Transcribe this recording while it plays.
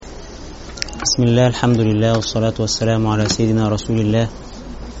بسم الله، الحمد لله، والصلاة والسلام على سيدنا رسول الله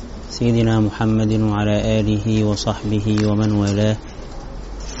سيدنا محمد وعلى آله وصحبه ومن والاه.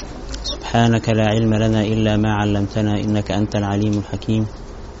 سبحانك لا علم لنا إلا ما علمتنا إنك أنت العليم الحكيم.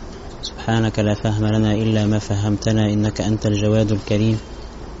 سبحانك لا فهم لنا إلا ما فهمتنا إنك أنت الجواد الكريم.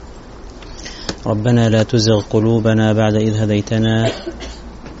 ربنا لا تزغ قلوبنا بعد إذ هديتنا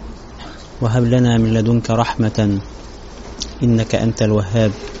وهب لنا من لدنك رحمة إنك أنت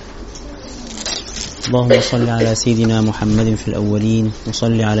الوهاب. اللهم صل على سيدنا محمد في الأولين،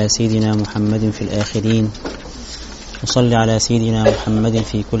 وصل على سيدنا محمد في الآخرين، وصل على سيدنا محمد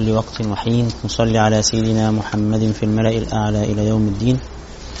في كل وقت وحين، وصل على سيدنا محمد في الملأ الأعلى إلى يوم الدين.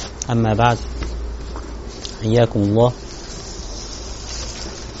 أما بعد، حياكم الله،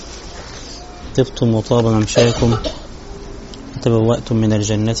 طبتم وطاب ممشاكم وتبوأتم من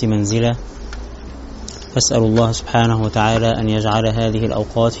الجنة منزلا. أسأل الله سبحانه وتعالى أن يجعل هذه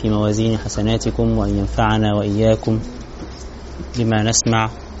الأوقات في موازين حسناتكم، وأن ينفعنا وإياكم بما نسمع،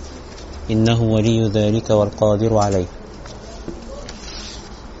 إنه ولي ذلك والقادر عليه.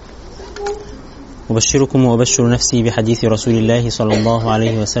 أبشركم وأبشر نفسي بحديث رسول الله صلى الله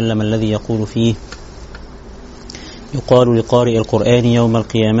عليه وسلم الذي يقول فيه: يقال لقارئ القرآن يوم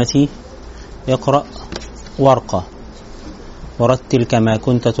القيامة: اقرأ وارقى ورتل كما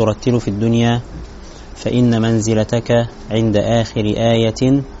كنت ترتل في الدنيا، فإن منزلتك عند آخر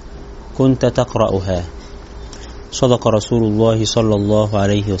آية كنت تقرأها. صدق رسول الله صلى الله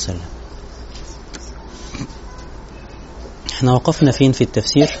عليه وسلم. احنا وقفنا فين في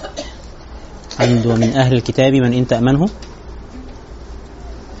التفسير؟ عند ومن أهل الكتاب من إن تأمنه.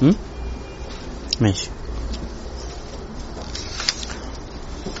 ماشي.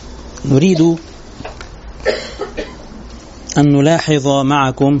 نريد أن نلاحظ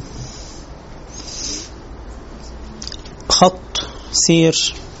معكم خط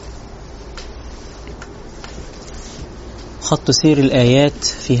سير الآيات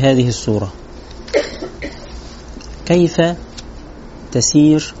في هذه السورة. كيف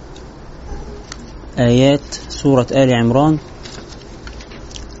تسير آيات سورة آل عمران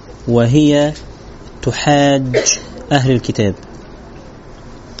وهي تحاج أهل الكتاب؟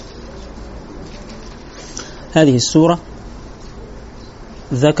 هذه السورة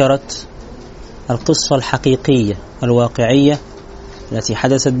ذكرت القصة الحقيقية الواقعية التي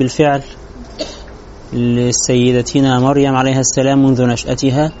حدثت بالفعل لسيدتنا مريم عليها السلام منذ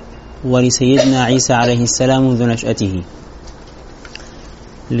نشأتها، ولسيدنا عيسى عليه السلام منذ نشأته،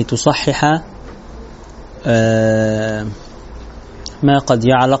 لتصحح ما قد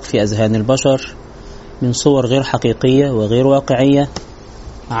يعلق في أذهان البشر من صور غير حقيقية وغير واقعية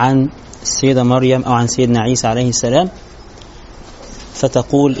عن السيدة مريم أو عن سيدنا عيسى عليه السلام،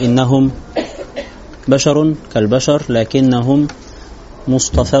 فتقول إنهم بشر كالبشر لكنهم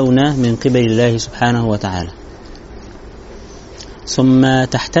مصطفون من قبل الله سبحانه وتعالى. ثم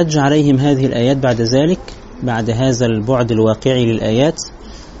تحتج عليهم هذه الآيات بعد ذلك، بعد هذا البعد الواقعي للآيات،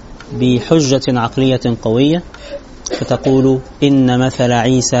 بحجة عقلية قوية، فتقول: إن مثل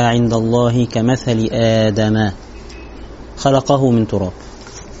عيسى عند الله كمثل آدم خلقه من تراب.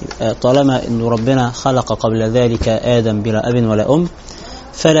 طالما أن ربنا خلق قبل ذلك آدم بلا أب ولا أم،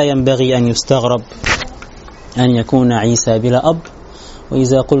 فلا ينبغي أن يستغرب أن يكون عيسى بلا أب.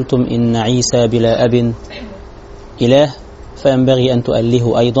 وإذا قلتم إن عيسى بلا أب إله، فينبغي أن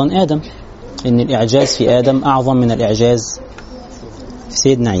تؤلهوا أيضا آدم، إن الإعجاز في آدم أعظم من الإعجاز في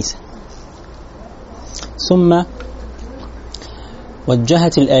سيدنا عيسى. ثم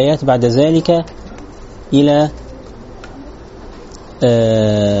وجهت الآيات بعد ذلك إلى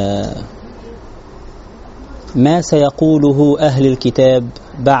ما سيقوله أهل الكتاب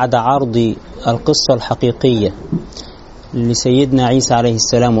بعد عرض القصة الحقيقية لسيدنا عيسى عليه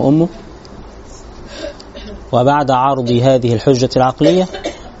السلام وأمه، وبعد عرض هذه الحجة العقلية،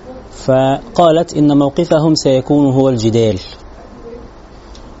 فقالت إن موقفهم سيكون هو الجدال،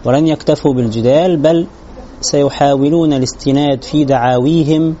 ولن يكتفوا بالجدال، بل سيحاولون الاستناد في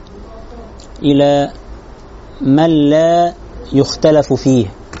دعاويهم إلى من لا يختلف فيه.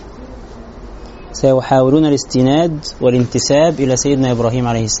 سيحاولون الاستناد والانتساب إلى سيدنا إبراهيم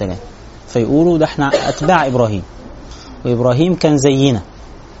عليه السلام، فيقولوا: ده احنا أتباع إبراهيم، وإبراهيم كان زينا.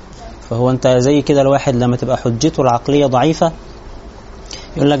 فهو أنت زي كده الواحد لما تبقى حجته العقلية ضعيفة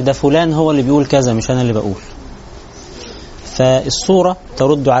يقول لك: ده فلان هو اللي بيقول كذا مش أنا اللي بقول. فالصورة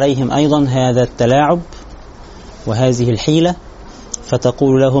ترد عليهم أيضا هذا التلاعب وهذه الحيلة،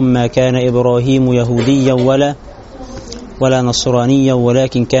 فتقول لهم: ما كان إبراهيم يهوديا ولا نصرانيا،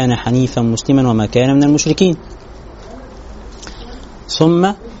 ولكن كان حنيفا مسلما وما كان من المشركين.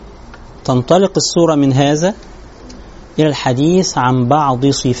 ثم تنطلق الصورة من هذا إلى الحديث عن بعض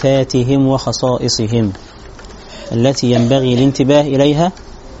صفاتهم وخصائصهم التي ينبغي الانتباه إليها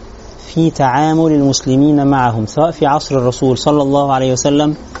في تعامل المسلمين معهم، سواء في عصر الرسول صلى الله عليه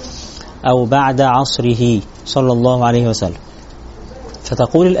وسلم أو بعد عصره صلى الله عليه وسلم.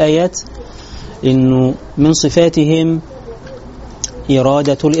 فتقول الآيات إنه من صفاتهم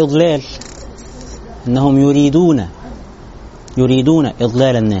إرادة الإضلال، أنهم يريدون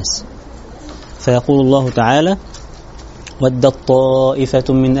إضلال الناس. فيقول الله تعالى: ودت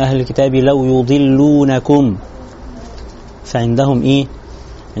طائفة من أهل الكتاب لو يضلونكم. فعندهم إيه؟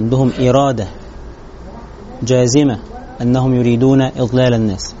 عندهم إرادة جازمة أنهم يريدون إضلال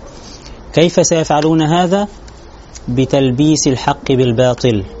الناس. كيف سيفعلون هذا؟ بتلبيس الحق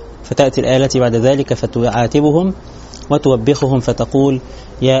بالباطل. فتأتي الآية التي بعد ذلك فتعاتبهم وتوبخهم فتقول: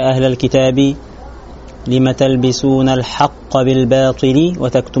 يا أهل الكتاب لم تلبسون الحق بالباطل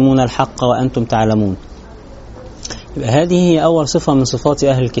وتكتمون الحق وأنتم تعلمون. هذه هي أول صفة من صفات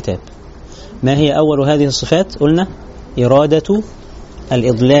أهل الكتاب. ما هي أول هذه الصفات؟ قلنا إرادة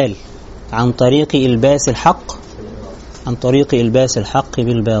الإضلال عن طريق إلباس الحق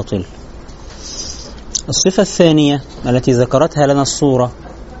بالباطل. الصفة الثانية التي ذكرتها لنا الصورة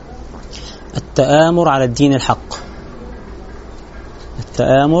التآمر على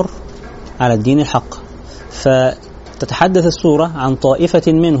الدين الحق. فتتحدث السورة عن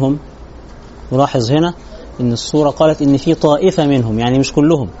طائفة منهم. نلاحظ هنا إن السورة قالت إن في طائفة منهم، يعني مش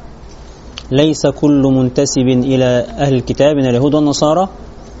كلهم. ليس كل منتسب إلى أهل الكتاب من اليهود والنصارى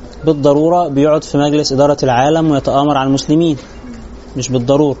بالضرورة بيقعد في مجلس إدارة العالم ويتآمر على المسلمين، مش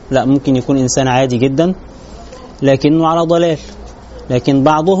بالضرورة. لا، ممكن يكون إنسان عادي جدا لكنه على ضلال. لكن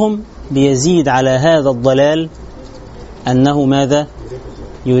بعضهم بيزيد على هذا الضلال أنه ماذا؟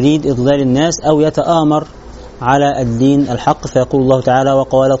 يريد إضلال الناس أو يتآمر على الدين الحق. فيقول الله تعالى: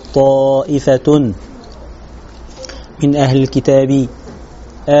 وقالت طائفة من أهل الكتاب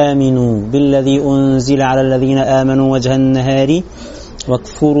آمنوا بالذي أنزل على الذين آمنوا وجه النهار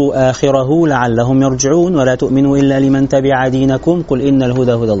واكفروا آخره لعلهم يرجعون ولا تؤمنوا إلا لمن تبع دينكم قل إن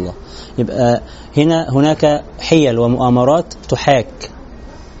الهدى هدى الله. يبقى هناك حيل ومؤامرات تحاك،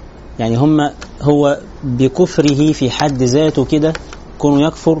 يعني هو بكفره في حد ذاته كده كونه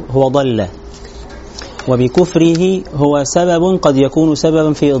يكفر هو ضل، وبكفره هو سبب قد يكون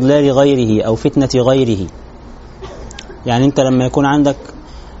سببا في إضلال غيره أو فتنة غيره. يعني أنت لما يكون عندك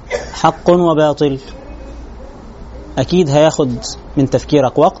حق وباطل أكيد هياخد من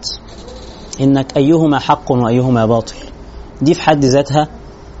تفكيرك وقت إنك أيهما حق وأيهما باطل. دي في حد ذاتها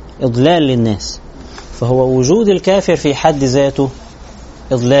إضلال للناس. فهو وجود الكافر في حد ذاته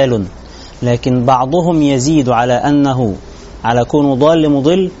إضلال، لكن بعضهم يزيد على كونه ضال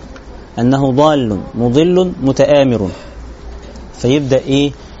مضل أنه ضال مضل متآمر، فيبدأ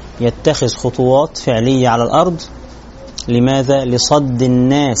يتخذ خطوات فعلية على الأرض. لماذا؟ لصد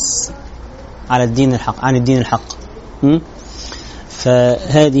الناس عن الدين الحق.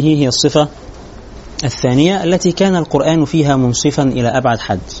 فهذه هي الصفة الثانية التي كان القرآن فيها منصفا إلى أبعد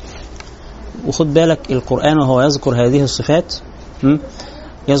حد. وخد بالك القرآن وهو يذكر هذه الصفات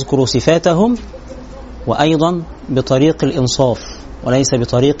يذكر صفاتهم وأيضا بطريق الإنصاف وليس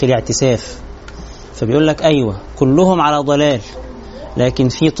بطريق الاعتساف. فبيقول لك أيوة كلهم على ضلال لكن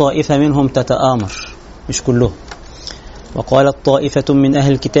في طائفة منهم تتآمر، مش كلهم. وقالت طائفة من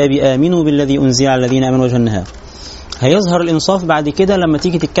أهل الكتاب آمنوا بالذي أنزل على الذين آمنوا وجه النهار. هيظهر الإنصاف بعد كده لما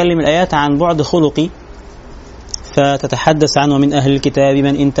تيجي تتكلم الآيات عن بعد خلقي، فتتحدث عنه من أهل الكتاب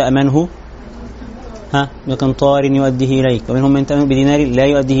من إن تأمنه بقنطار يؤديه إليك ومنهم من تأمنه بدينار لا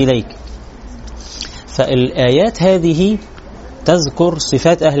يؤديه إليك. فالآيات هذه تذكر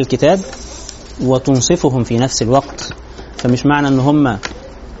صفات أهل الكتاب وتنصفهم في نفس الوقت. فمش معنى أن هم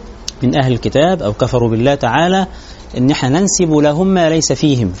من أهل الكتاب أو كفروا بالله تعالى إن احنا ننسب لهم ما ليس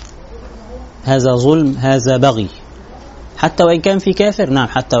فيهم. هذا ظلم، هذا بغي، حتى وإن كان في كافر. نعم،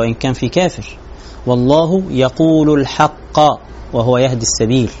 حتى وإن كان في كافر، والله يقول الحق وهو يهدي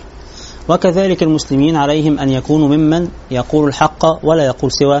السبيل. وكذلك المسلمين عليهم أن يكونوا ممن يقول الحق ولا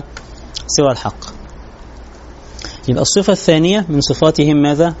يقول سوى الحق. يبقى الصفة الثانية من صفاتهم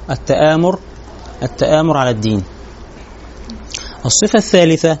ماذا؟ التآمر على الدين. الصفة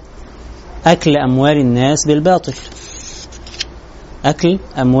الثالثة أكل أموال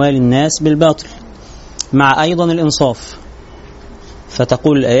الناس بالباطل مع أيضا الإنصاف.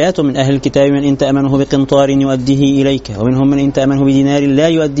 فتقول الآيات من أهل الكتاب من إن تأمنه بقنطار يؤديه إليك ومنهم من إن تأمنه بدينار لا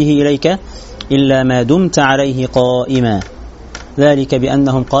يؤديه إليك إلا ما دمت عليه قائما ذلك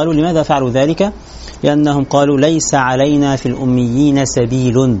بأنهم قالوا. لماذا فعلوا ذلك؟ لأنهم قالوا ليس علينا في الأميين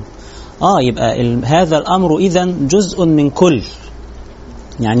سبيل. يبقى هذا الأمر إذن جزء من كل،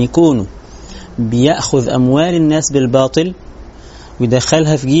 يعني كونوا بيأخذ أموال الناس بالباطل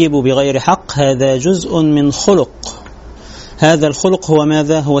ويدخلها في جيبه بغير حق، هذا جزء من خلق. هذا الخلق هو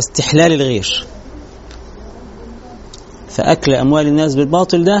ماذا؟ هو استحلال الغير. فأكل أموال الناس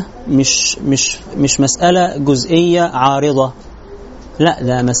بالباطل ده مش مسألة جزئية عارضة، لا،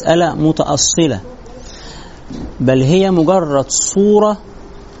 ده مسألة متأصلة، بل هي مجرد صورة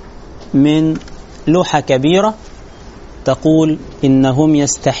من لوحة كبيرة تقول إنهم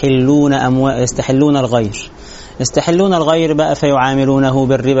يستحلون الغير. يستحلون الغير بقى فيعاملونه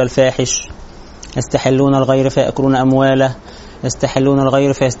بالربا الفاحش، يستحلون الغير فيأكلون أمواله، يستحلون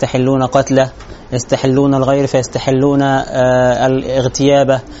الغير فيستحلون قتله، يستحلون الغير فيستحلون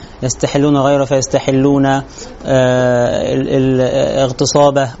الاغتيابه، يستحلون الغير فيستحلون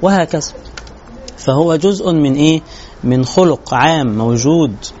الاغتصابه، وهكذا. فهو جزء من إيه؟ من خلق عام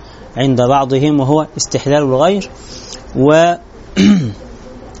موجود عند بعضهم، وهو استحلال الغير. ومن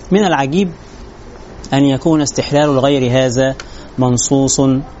العجيب أن يكون استحلال الغير هذا منصوص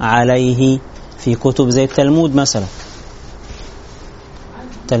عليه في كتب زي التلمود مثلا.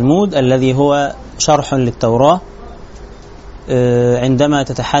 التلمود الذي هو شرح للتوراة، عندما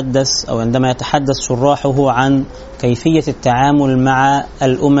يتحدث شراحه عن كيفية التعامل مع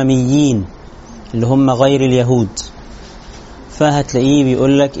الأمميين اللي هم غير اليهود، فهتلاقيه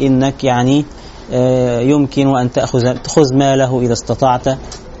بيقول لك إنك يعني يمكن أن تأخذ ماله إذا استطعت،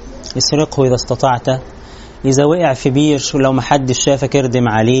 يسرقه إذا استطعت، إذا وقع في بير ولو ما حد شافك اردم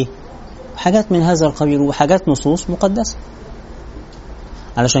عليه، حاجات من هذا القبيل، وحاجات نصوص مقدسة.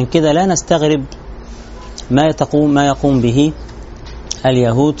 علشان كده لا نستغرب ما يقوم به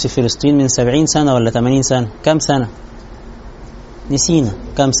اليهود في فلسطين من 70 سنة ولا 80 سنة. كم سنة؟ نسينا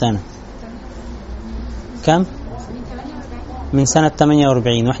كم سنة؟ كم؟ من سنة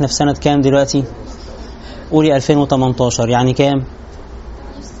 48، واحنا في سنة كام دلوقتي؟ قولي 2018، يعني كام؟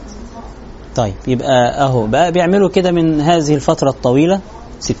 طيب يبقى اهو بقى بيعملوا كده من هذه الفترة الطويلة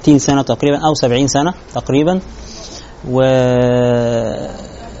 60 سنة تقريبا أو 70 سنة تقريبا، وهذه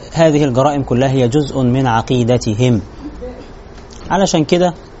الجرائم كلها هي جزء من عقيدتهم. علشان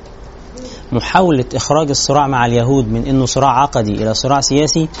كده محاولة إخراج الصراع مع اليهود من إنه صراع عقدي إلى صراع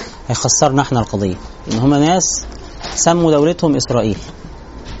سياسي هيخسرنا احنا القضية. إن هم ناس سموا دولتهم إسرائيل.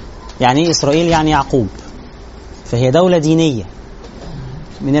 يعني إيه إسرائيل؟ يعني يعقوب، فهي دولة دينية.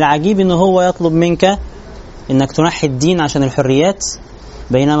 من العجيب إنه هو يطلب منك إنك تنحي الدين عشان الحريات،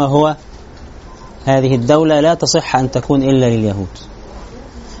 بينما هو هذه الدولة لا تصح أن تكون إلا لليهود.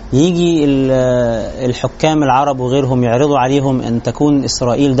 يجي الحكام العرب وغيرهم يعرضوا عليهم أن تكون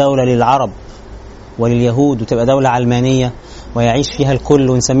إسرائيل دولة للعرب ولليهود، وتبقى دولة علمانية ويعيش فيها الكل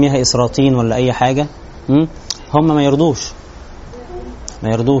ونسميها إسراطين ولا أي حاجة، هم ما يرضوش.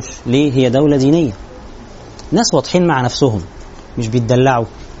 ليه؟ هي دولة دينية، ناس واضحين مع نفسهم مش بيتدلعوا.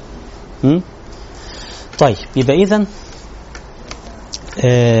 طيب يبقى إذن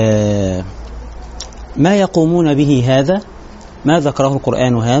ما يقومون به هذا، ما ذكره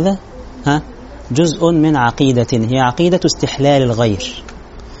القرآن هذا جزء من عقيدة، هي عقيدة استحلال الغير.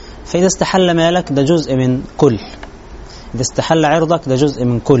 فإذا استحل مالك ده جزء من كل، إذا استحل عرضك ده جزء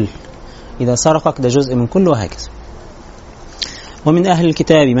من كل، إذا سرقك ده جزء من كل، وهكذا. ومن أهل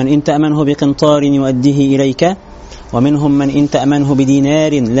الكتاب من إن تأمنه بقنطار يؤديه إليك، ومنهم من إن تأمنه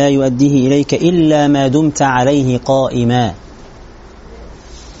بدينار لا يؤديه إليك إلا ما دمت عليه قائما.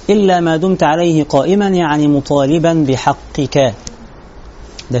 إلا ما دمت عليه قائما يعني مطالبا بحقك.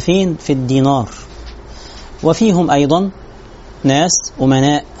 ده فين؟ في الدينار. وفيهم أيضا ناس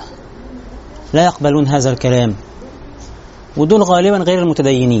أمناء لا يقبلون هذا الكلام، ودول غالبا غير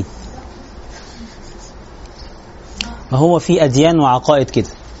المتدينين. وهو في أديان وعقائد كده،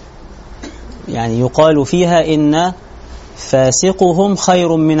 يعني يقال فيها إن فاسقهم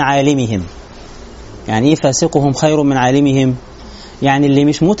خير من عالمهم. يعني إيه فاسقهم خير من عالمهم؟ يعني اللي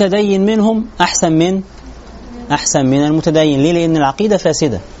مش متدين منهم أحسن من المتدين. ليه؟ لأن العقيدة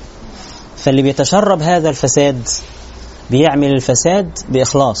فاسدة، فاللي بيتشرب هذا الفساد بيعمل الفساد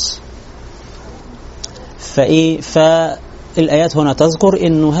بإخلاص. فالآيات هنا تذكر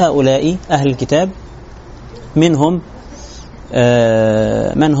إنه هؤلاء أهل الكتاب منهم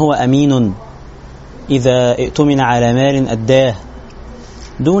من هو أمين إذا ائتمن على مال أداه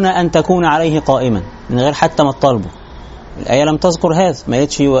دون أن تكون عليه قائما، من غير حتى ما تطالبه. الآية لم تذكر هذا، ما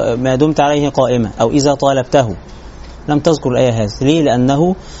قالتش ما دمت عليه قائمة أو إذا طالبته، لم تذكر الآية هذا. ليه؟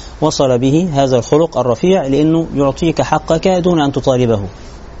 لأنه وصل به هذا الخلق الرفيع، لأنه يعطيك حقك دون أن تطالبه.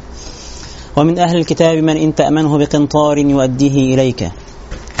 ومن أهل الكتاب من إن تأمنه بقنطار يؤديه إليك،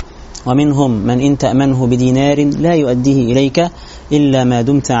 ومنهم من إن تأمنه بدينار لا يؤديه إليك إلا ما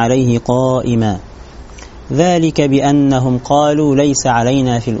دمت عليه قائما. ذلك بأنهم قالوا ليس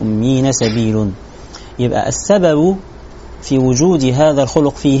علينا في الأميين سبيل. يبقى السبب في وجود هذا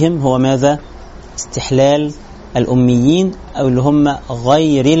الخلق فيهم هو ماذا؟ استحلال الأميين، أو اللي هم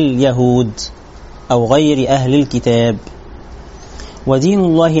غير اليهود أو غير أهل الكتاب. ودين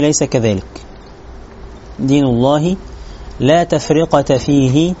الله ليس كذلك. دين الله لا تفرقة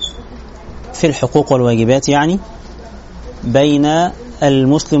فيه في الحقوق والواجبات، يعني بين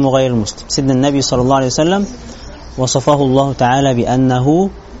المسلم وغير المسلم. سيدنا النبي صلى الله عليه وسلم وصفه الله تعالى بأنه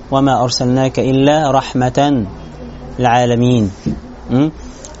وما أرسلناك إلا رحمة العالمين.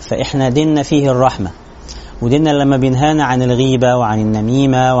 فإحنا ديننا فيه الرحمة، وديننا لما بينهانا عن الغيبة وعن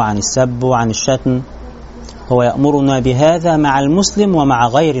النميمة وعن السب وعن الشتم هو يأمرنا بهذا مع المسلم ومع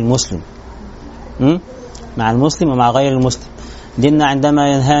غير المسلم. مع المسلم ومع غير المسلم. ديننا عندما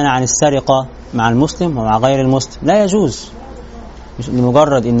ينهانا عن السرقة مع المسلم ومع غير المسلم لا يجوز، مش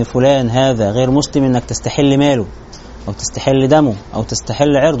لمجرد ان فلان هذا غير مسلم انك تستحل ماله او تستحل دمه او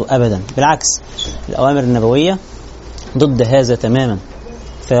تستحل عرضه، ابدا، بالعكس. الأوامر النبوية ضد هذا تماما.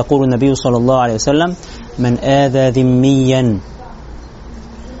 فيقول النبي صلى الله عليه وسلم: من آذى ذميا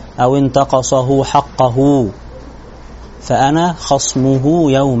أو انتقصه حقه فأنا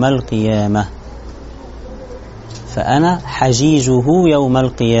خصمه يوم القيامة، فأنا حجيجه يوم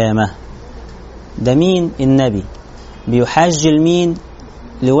القيامة. ده مين؟ النبي بيحجل مين؟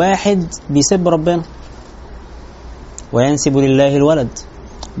 لواحد بيسب ربنا وينسب لله الولد،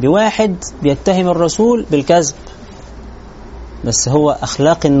 بواحد بيتهم الرسول بالكذب. بس هو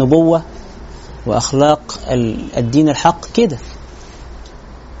أخلاق النبوة وأخلاق الدين الحق كده.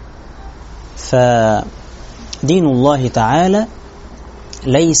 فدين الله تعالى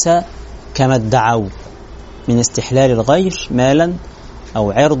ليس كما ادعوا من استحلال الغير مالا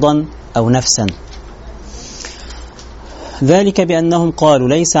أو عرضا أو نفسا. ذلك بأنهم قالوا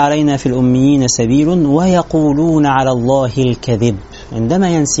ليس علينا في الأميين سبيل ويقولون على الله الكذب. عندما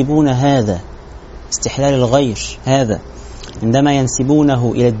ينسبون هذا استحلال الغير، هذا عندما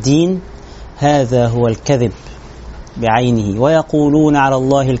ينسبونه إلى الدين، هذا هو الكذب بعينه. ويقولون على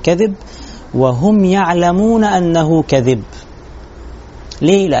الله الكذب وهم يعلمون أنه كذب.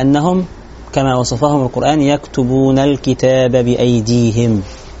 ليه؟ لأنهم كما وصفهم القرآن يكتبون الكتاب بأيديهم،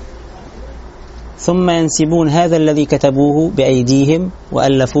 ثم ينسبون هذا الذي كتبوه بأيديهم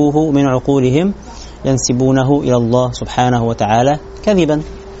وألفوه من عقولهم ينسبونه إلى الله سبحانه وتعالى كذبا.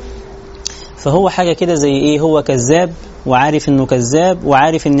 فهو حاجة كده زي إيه؟ هو كذاب وعارف إنه كذاب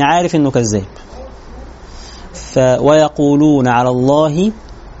وعارف إنه عارف إنه كذاب. ويقولون على الله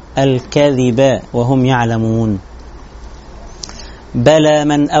الكذب وهم يعلمون. بلى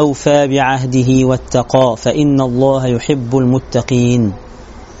من أوفى بعهده واتقى فإن الله يحب المتقين.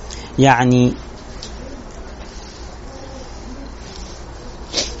 يعني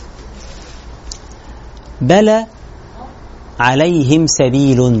بلى عليهم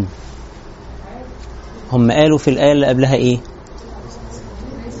سبيل. هم قالوا في الآية اللي قبلها إيه؟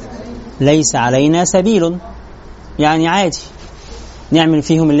 ليس علينا سبيل، يعني عادي نعمل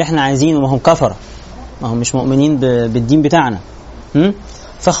فيهم اللي احنا عايزينه، ما هم كفرة، ما هم مش مؤمنين بالدين بتاعنا.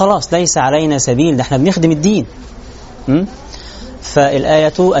 فخلاص ليس علينا سبيل، ده احنا بنخدم الدين.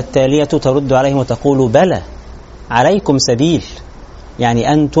 فالآية التالية ترد عليهم وتقول بلى عليكم سبيل،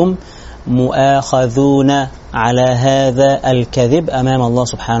 يعني أنتم مؤاخذون على هذا الكذب أمام الله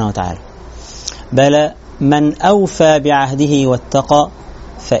سبحانه وتعالى. بلى من أوفى بعهده واتقى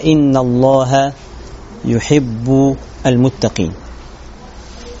فإن الله يحب المتقين.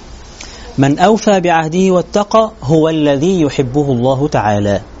 من أوفى بعهده واتقى هو الذي يحبه الله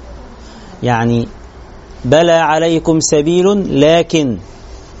تعالى. يعني بلى عليكم سبيل، لكن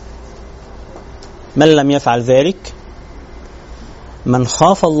من لم يفعل ذلك، من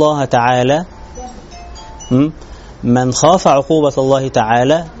خاف الله تعالى، من خاف عقوبة الله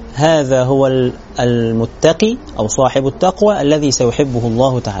تعالى، هذا هو المتقي أو صاحب التقوى الذي سيحبه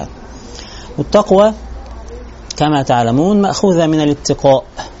الله تعالى. والتقوى كما تعلمون مأخوذة من الاتقاء،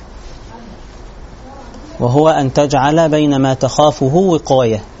 وهو أن تجعل بين ما تخافه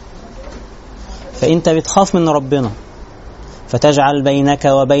وقاية. فأنت بتخاف من ربنا فتجعل بينك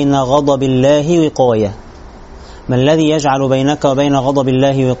وبين غضب الله وقاية. ما الذي يجعل بينك وبين غضب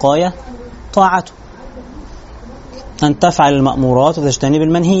الله وقاية؟ طاعته، أن تفعل المأمورات وتجتنب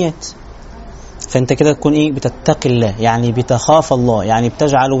المنهيات. فأنت كده تكون إيه؟ بتتقي الله، يعني بتخاف الله، يعني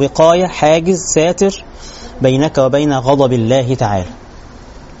بتجعل وقاية، حاجز ساتر بينك وبين غضب الله تعالى.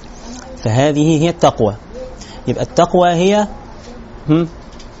 فهذه هي التقوى. يبقى التقوى هي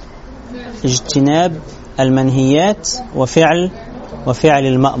اجتناب المنهيات وفعل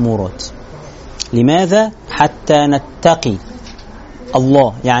المأمورات. لماذا؟ حتى نتقي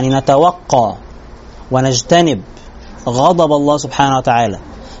الله، يعني نتوقع ونجتنب غضب الله سبحانه وتعالى،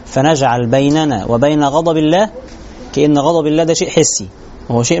 فنجعل بيننا وبين غضب الله كأن غضب الله ده شيء حسي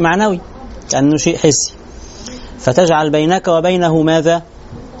وهو شيء معنوي كأنه شيء حسي، فتجعل بينك وبينه ماذا؟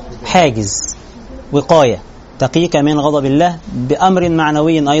 حاجز، وقاية تقيك من غضب الله بأمر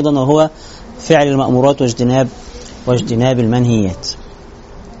معنوي أيضا، وهو فعل المأمورات واجتناب المنهيات.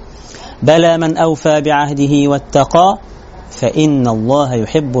 بلى من أوفى بعهده واتقى فإن الله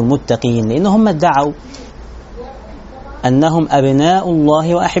يحب المتقين، لأنهم ادعوا أنهم أبناء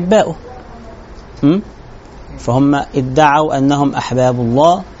الله وأحباؤه، فهم ادعوا أنهم أحباب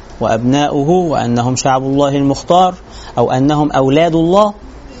الله وأبناؤه وأنهم شعب الله المختار أو أنهم أولاد الله.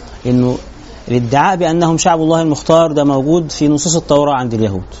 إنه الادعاء بأنهم شعب الله المختار ده موجود في نصوص التوراة عند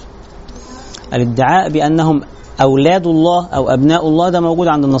اليهود. الادعاء بأنهم أولاد الله أو أبناء الله ده موجود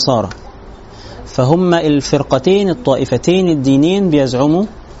عند النصارى. فهم الفرقتين الطائفتين الدينين بيزعموا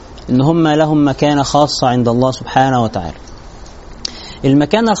إن هم لهم مكانة خاصة عند الله سبحانه وتعالى.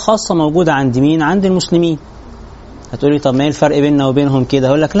 المكانة الخاصة موجودة عند مين؟ عند المسلمين. هتقولي طب ما ايه الفرق بيننا وبينهم كده؟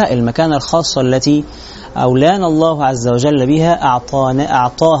 هقول لك لا، المكانة الخاصة التي أولانا الله عز وجل بها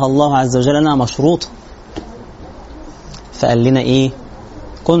أعطاها الله عز وجل لنا مشروطة. فقال لنا إيه؟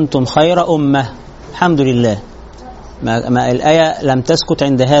 كنتم خير أمة. الحمد لله، ما الآية لم تسكت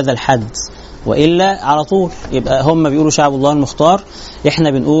عند هذا الحد، وإلا على طول يبقى هم بيقولوا شعب الله المختار،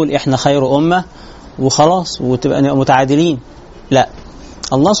 إحنا بنقول إحنا خير أمة وخلاص وتبقى متعادلين. لا،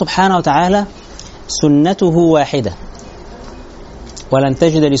 الله سبحانه وتعالى سنته واحدة ولن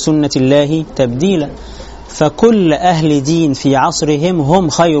تجد لسنة الله تبديلا، فكل أهل دين في عصرهم هم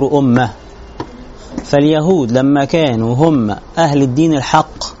خير أمة. فاليهود لما كانوا هم أهل الدين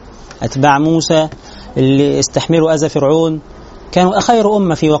الحق أتباع موسى اللي استحملوا أذى فرعون كانوا خير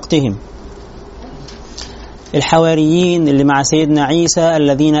أمة في وقتهم. الحواريين اللي مع سيدنا عيسى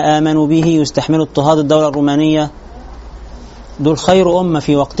الذين آمنوا به يستحملوا اضطهاد الدولة الرومانية دول خير أمة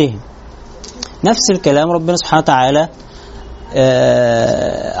في وقتهم. نفس الكلام ربنا سبحانه وتعالى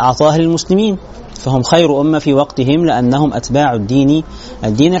أعطاه للمسلمين، فهم خير أمة في وقتهم لأنهم أتباع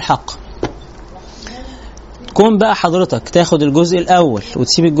الدين الحق. تكون بقى حضرتك تاخد الجزء الأول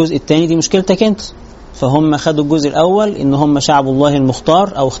وتسيب الجزء الثاني، دي مشكلتك أنت. فهم خدوا الجزء الأول إن هم شعب الله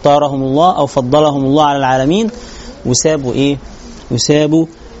المختار أو اختارهم الله أو فضلهم الله على العالمين، وسابوا إيه؟ وسابوا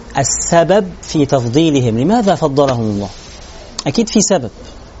السبب في تفضيلهم. لماذا فضلهم الله؟ أكيد في سبب،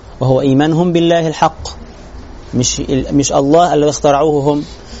 وهو إيمانهم بالله الحق، مش الله اللي اخترعوه هم،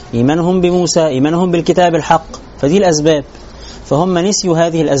 إيمانهم بموسى، إيمانهم بالكتاب الحق. فدي الأسباب، فهم نسيوا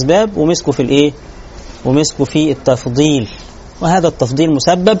هذه الأسباب ومسكوا في الإيه؟ ومسكوا في التفضيل، وهذا التفضيل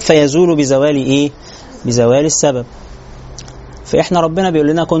مسبب فيزول بزوال إيه؟ بزوال السبب. فإحنا ربنا بيقول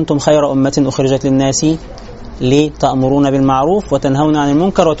لنا كنتم خير أمة أخرجت للناس ليه؟ تأمرون بالمعروف وتنهون عن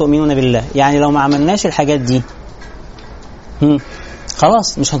المنكر وتؤمنون بالله. يعني لو ما عملناش الحاجات دي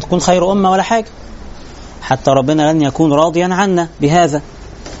خلاص مش هتكون خير أمة ولا حاجة، حتى ربنا لن يكون راضيا عنا بهذا.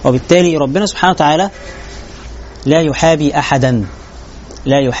 وبالتالي ربنا سبحانه وتعالى لا يحابي أحدا،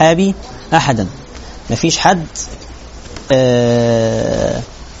 لا يحابي أحدا. مفيش حد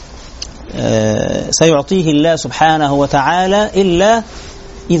سيعطيه الله سبحانه وتعالى إلا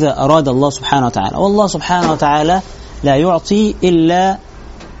إذا أراد الله سبحانه وتعالى. والله سبحانه وتعالى لا يعطي إلا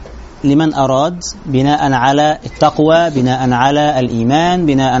لمن أراد، بناء على التقوى، بناء على الإيمان،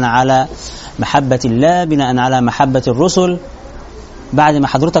 بناء على محبة الله، بناء على محبة الرسل. بعد ما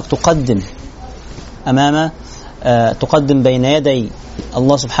حضرتك تقدم بين يدي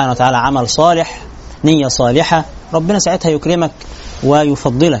الله سبحانه وتعالى عمل صالح، نية صالحة، ربنا ساعتها يكرمك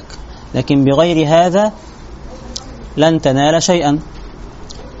ويفضلك. لكن بغير هذا لن تنال شيئا.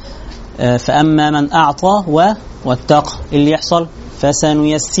 فأما من أعطى واتقى اللي يحصل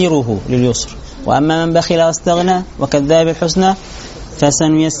فسنيسره لليسر، وأما من بخل واستغنى وكذب بالحسنى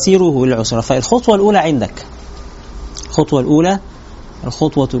فسنيسره للعسرى. فالخطوة الأولى عندك،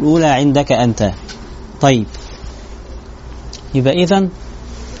 الخطوة الأولى عندك أنت. طيب، يبقى إذن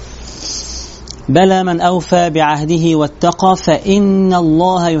بلى من أوفى بعهده واتقى فإن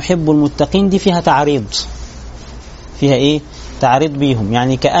الله يحب المتقين. دي فيها تعريض، فيها إيه؟ تعريض بيهم.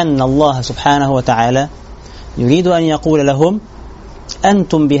 يعني كأن الله سبحانه وتعالى يريد أن يقول لهم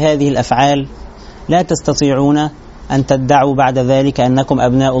أنتم بهذه الأفعال لا تستطيعون أن تدعوا بعد ذلك أنكم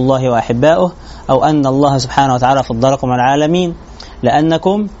أبناء الله وأحباؤه، أو أن الله سبحانه وتعالى فضلكم على العالمين،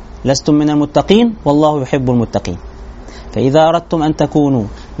 لأنكم لستم من المتقين والله يحب المتقين. فإذا أردتم أن تكونوا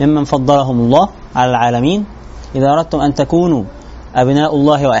ممن فضلهم الله على العالمين، إذا أردتم أن تكونوا أبناء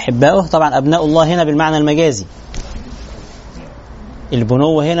الله وأحباؤه، طبعا أبناء الله هنا بالمعنى المجازي،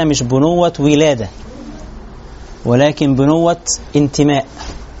 البنوة هنا مش بنوة ولادة ولكن بنوة انتماء.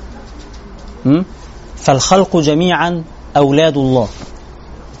 فالخلق جميعا أولاد الله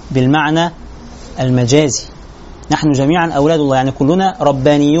بالمعنى المجازي. نحن جميعا أولاد الله، يعني كلنا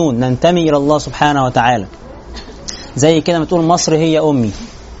ربانيون ننتمي إلى الله سبحانه وتعالى. زي كده ما تقول مصر هي أمي،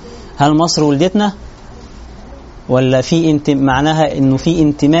 هل مصر ولدتنا؟ ولا في معناها إنه في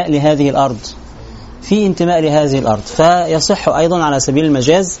انتماء لهذه الأرض؟ في انتماء لهذه الأرض. فيصح أيضا على سبيل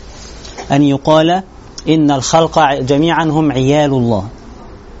المجاز أن يقال إن الخلق جميعا هم عيال الله.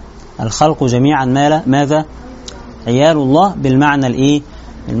 الخلق جميعا ماذا؟ عيال الله بالمعنى الإيه؟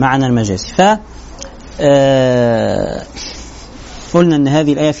 المعنى المجازي. قلنا أن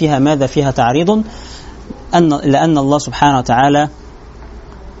هذه الآية فيها ماذا؟ فيها تعريض لأن الله سبحانه وتعالى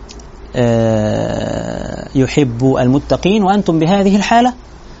يحب المتقين، وأنتم بهذه الحالة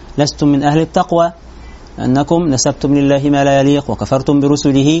لستم من أهل التقوى، أنكم نسبتم لله ما لا يليق وكفرتم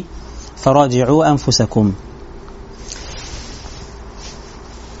برسله فراجعوا أنفسكم.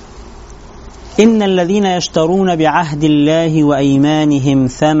 إن الذين يشترون بعهد الله وأيمانهم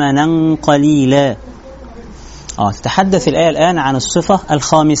ثمنا قليلا. تتحدث الآية الآن عن الصفة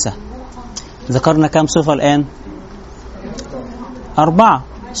الخامسة. ذكرنا كم صفة الآن؟ 4.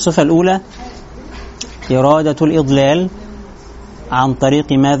 الصفة الأولى إرادة الإضلال عن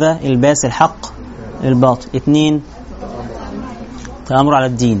طريق ماذا؟ الباس الحق للباطل. 2 الأمر على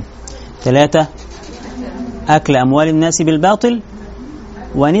الدين. 3 أكل أموال الناس بالباطل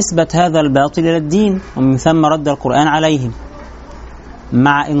ونسبة هذا الباطل إلى الدين، ومن ثم رد القرآن عليهم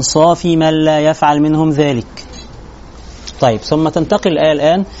مع إنصاف من لا يفعل منهم ذلك. طيب، ثم تنتقل الآية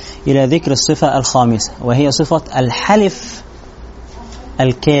الآن إلى ذكر الصفة الخامسة، وهي صفة الحلف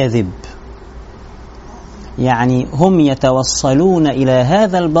الكاذب. يعني هم يتوصلون إلى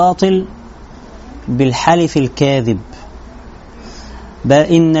هذا الباطل بالحلف الكاذب. بل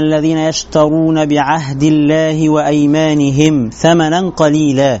إن الذين يشترون بعهد الله وأيمانهم ثمنا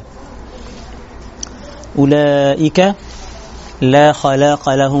قليلا أولئك لا خلاق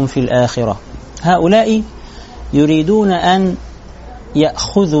لهم في الآخرة. هؤلاء يريدون أن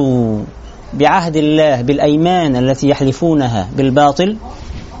يأخذوا بعهد الله بالأيمان التي يحلفونها بالباطل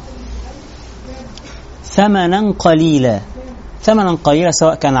ثمنا قليلا. ثمنا قليلا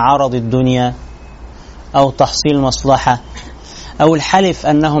سواء كان عرض الدنيا أو تحصيل مصلحة، أو الحلف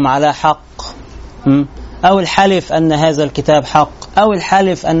أنهم على حق، أو الحلف أن هذا الكتاب حق، أو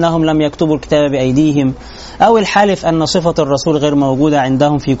الحلف أنهم لم يكتبوا الكتاب بأيديهم، أو الحلف أن صفة الرسول غير موجودة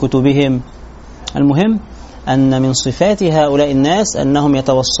عندهم في كتبهم. المهم أن من صفات هؤلاء الناس أنهم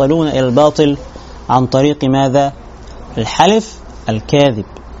يتوصلون إلى الباطل عن طريق ماذا؟ الحلف الكاذب.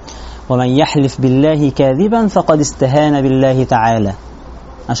 ومن يحلف بالله كاذبا فقد استهان بالله تعالى.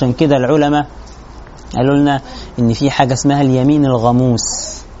 عشان كده العلماء قالوا لنا إن في حاجة اسمها اليمين الغموس.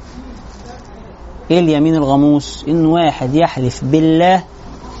 إيه اليمين الغموس؟ إن واحد يحلف بالله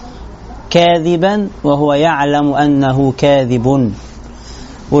كاذبا وهو يعلم أنه كاذب.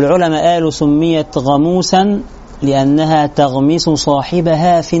 والعلماء قالوا سميت غموسا لأنها تغمس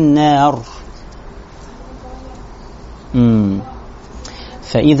صاحبها في النار.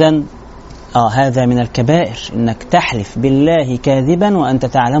 فإذا هذا من الكبائر، إنك تحلف بالله كاذبا وأنت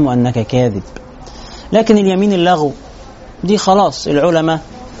تعلم أنك كاذب. لكن اليمين اللغو دي خلاص العلماء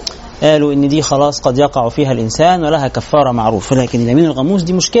قالوا إن دي خلاص قد يقع فيها الإنسان ولها كفارة معروفة. لكن اليمين الغموس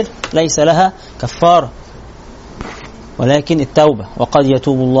دي مشكلة ليس لها كفارة، ولكن التوبة، وقد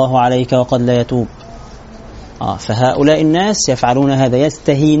يتوب الله عليك وقد لا يتوب. فهؤلاء الناس يفعلون هذا،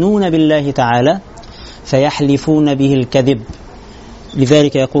 يستهينون بالله تعالى فيحلفون به الكذب.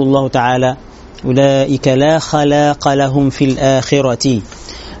 لذلك يقول الله تعالى أولئك لا خلاق لهم في الآخرة.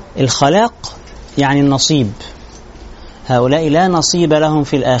 الخلاق يعني النصيب. هؤلاء لا نصيب لهم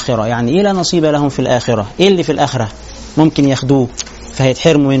في الآخرة. يعني إيه لا نصيب لهم في الآخرة؟ إيه اللي في الآخرة ممكن ياخدوه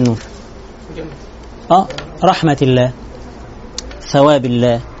فهيتحرموا منه؟ رحمة الله، ثواب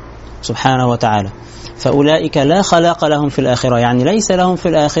الله سبحانه وتعالى. فأولئك لا خلاق لهم في الآخرة، يعني ليس لهم في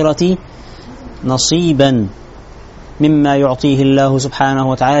الآخرة نصيبا مما يعطيه الله سبحانه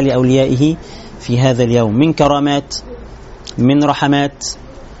وتعالى لأوليائه في هذا اليوم من كرامات، من رحمات،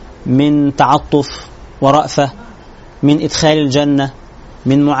 من تعطف ورأفة، من إدخال الجنة،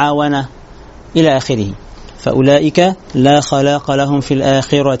 من معاونة إلى آخره. فأولئك لا خلاق لهم في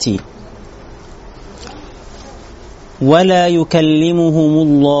الآخرة ولا يكلمهم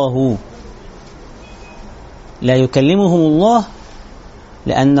الله. لا يكلمهم الله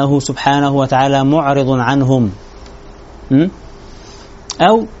لأنه سبحانه وتعالى معرض عنهم،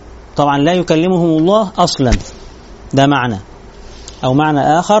 أو طبعا لا يكلمهم الله أصلا، ده معنى. أو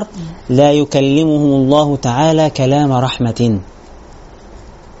معنى آخر لا يكلمهم الله تعالى كلام رحمة.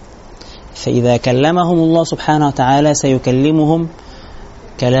 فإذا كلمهم الله سبحانه وتعالى سيكلمهم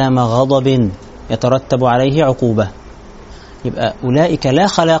كلام غضب يترتب عليه عقوبة. يبقى أولئك لا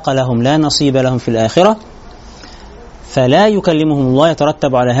خلاق لهم، لا نصيب لهم في الآخرة، فلا يكلمهم الله.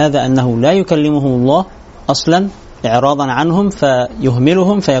 يترتب على هذا أنه لا يكلمهم الله أصلا إعراضا عنهم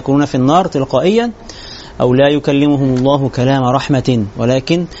فيهملهم فيكونون في النار تلقائيا، أو لا يكلمهم الله كلام رحمة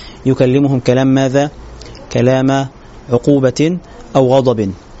ولكن يكلمهم كلام ماذا؟ كلام عقوبة أو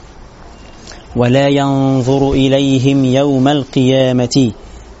غضب. ولا ينظر إليهم يوم القيامة.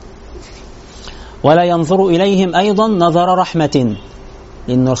 ولا ينظر إليهم أيضا نظر رحمة،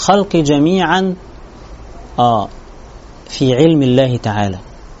 لأن الخلق جميعا في علم الله تعالى.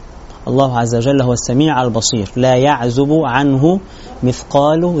 الله عز وجل هو السميع البصير، لا يعزب عنه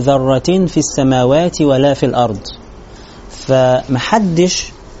مثقال ذرة في السماوات ولا في الأرض.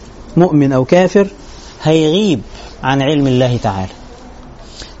 فمحدش مؤمن أو كافر هيغيب عن علم الله تعالى.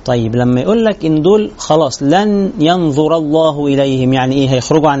 طيب لما يقول لك إن دول خلاص لن ينظر الله إليهم، يعني إيه؟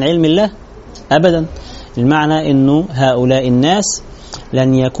 هيخرجوا عن علم الله؟ أبدا. المعنى إنه هؤلاء الناس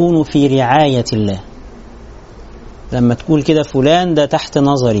لن يكونوا في رعاية الله. لما تقول كده فلان ده تحت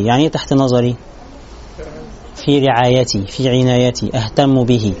نظري، يعني إيه تحت نظري؟ في رعايتي، في عنايتي، أهتم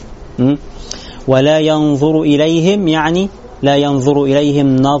به. ولا ينظر إليهم يعني لا ينظر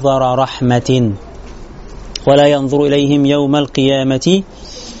إليهم نظر رحمة. ولا ينظر إليهم يوم القيامة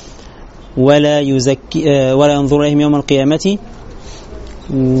ولا ينظر إليهم يوم القيامة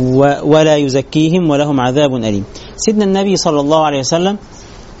ولا يزكيهم ولهم عذاب أليم. سيدنا النبي صلى الله عليه وسلم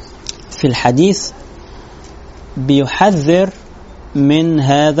في الحديث بيحذر من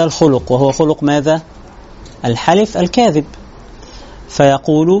هذا الخلق، وهو خلق ماذا؟ الحلف الكاذب.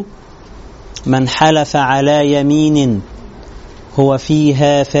 فيقول: من حلف على يمين هو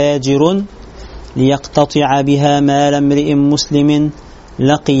فيها فاجر ليقتطع بها مال امرئ مسلم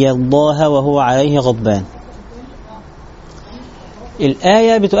لقي الله وهو عليه غضبان.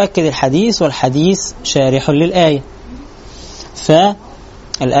 الآية بتؤكد الحديث، والحديث شارح للآية.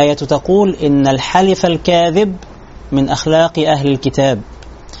 فالآية تقول إن الحلف الكاذب من أخلاق أهل الكتاب.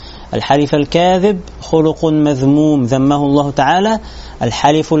 الحلف الكاذب خلق مذموم ذمه الله تعالى.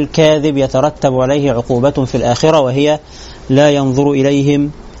 الحلف الكاذب يترتب عليه عقوبة في الآخرة، وهي لا ينظر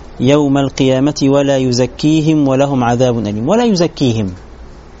إليهم يوم القيامة ولا يزكيهم ولهم عذاب أليم. ولا يزكيهم،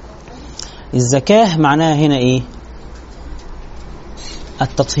 الزكاة معناها هنا إيه؟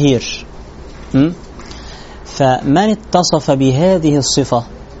 التطهير. فمن اتصف بهذه الصفة،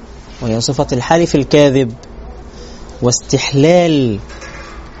 وهي صفة الحلف الكاذب واستحلال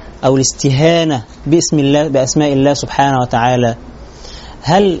أو الاستهانة باسم الله، بأسماء الله سبحانه وتعالى،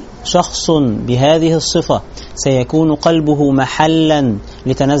 هل شخص بهذه الصفة سيكون قلبه محلا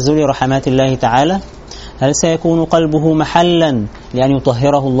لتنزل رحمات الله تعالى؟ هل سيكون قلبه محلا لأن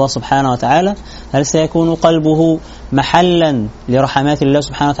يطهره الله سبحانه وتعالى؟ هل سيكون قلبه محلا لرحمات الله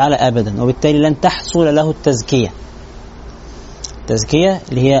سبحانه وتعالى؟ أبدا. وبالتالي لن تحصل له التزكية. التزكية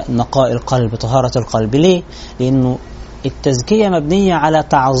اللي هي نقاء القلب، طهارة القلب. ليه؟ لأنه التزكية مبنية على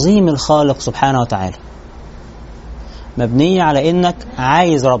تعظيم الخالق سبحانه وتعالى، مبنية على إنك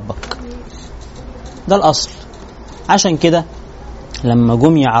عايز ربك، ده الأصل. عشان كده لما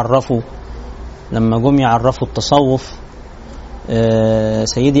جم يعرفوا التصوف،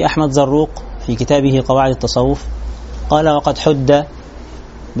 سيدي أحمد زروق في كتابه قواعد التصوف قال: وقد حد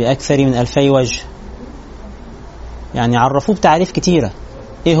بأكثر من 2000 وجه. يعني عرفوه بتعريف كتيرة،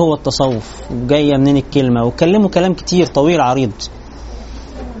 إيه هو التصوف وجاية منين الكلمة، وكلموا كلام كتير طويل عريض.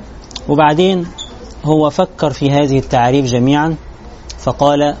 وبعدين هو فكر في هذه التعريف جميعا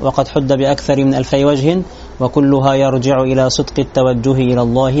فقال: وقد حد بأكثر من 2000 وجه وكلها يرجع إلى صدق التوجه إلى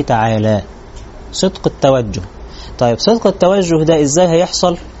الله تعالى. صدق التوجه. طيب صدق التوجه ده إزاي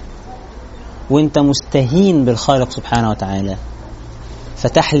هيحصل وانت مستهين بالخالق سبحانه وتعالى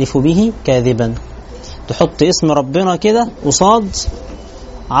فتحلف به كاذبا؟ تحط اسم ربنا كده قصاد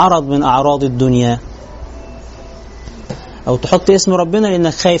عرض من أعراض الدنيا، أو تحط اسم ربنا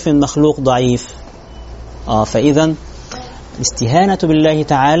لأنك خايف من مخلوق ضعيف. فإذا الاستهانة بالله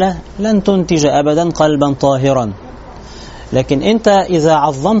تعالى لن تنتج أبدا قلبا طاهرا. لكن أنت إذا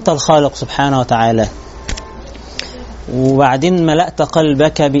عظمت الخالق سبحانه وتعالى وبعدين ملأت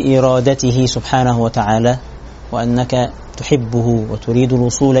قلبك بإرادته سبحانه وتعالى وأنك تحبه وتريد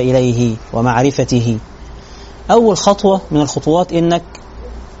الوصول إليه ومعرفته، أول خطوة من الخطوات إنك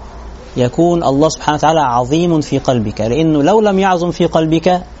يكون الله سبحانه وتعالى عظيم في قلبك، لأنه لو لم يعظم في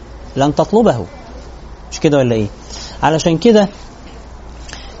قلبك لن تطلبه. مش كده ولا إيه؟ علشان كده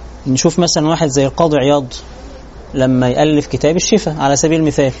نشوف مثلا واحد زي القاضي عياض لما يألف كتاب الشفاء على سبيل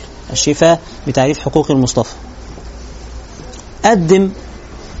المثال، الشفاء بتعريف حقوق المصطفى، قدم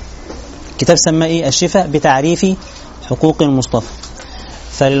كتاب سماه إيه؟ الشفاء بتعريف حقوق المصطفى.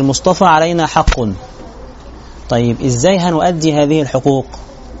 فللمصطفى علينا حق. طيب إزاي هنؤدي هذه الحقوق؟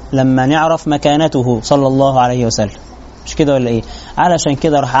 لما نعرف مكانته صلى الله عليه وسلم، مش كده ولا إيه؟ علشان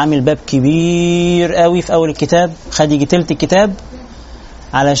كده راح عامل باب كبير قوي في أول الكتاب، خد يجي تلت الكتاب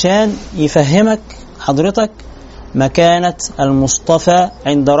علشان يفهمك حضرتك مكانة المصطفى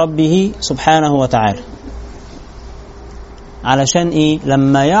عند ربه سبحانه وتعالى. علشان إيه؟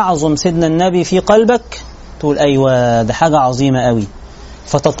 لما يعظم سيدنا النبي في قلبك تقول أيوة ده حاجة عظيمة قوي،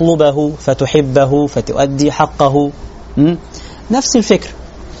 فتطلبه فتحبه فتؤدي حقه. نفس الفكرة،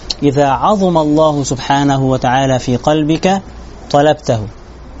 إذا عظم الله سبحانه وتعالى في قلبك طلبته،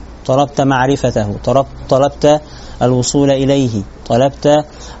 طلبت معرفته، طلبت الوصول إليه، طلبت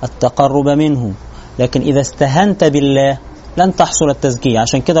التقرب منه. لكن إذا استهنت بالله لن تحصل التزكية.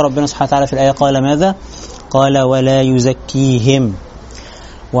 عشان كده ربنا سبحانه وتعالى في الآية قال ماذا؟ قال ولا يزكيهم.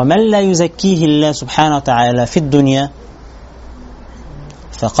 ومن لا يزكيه الله سبحانه وتعالى في الدنيا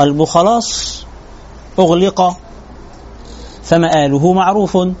فقلبه خلاص أغلق، فمآله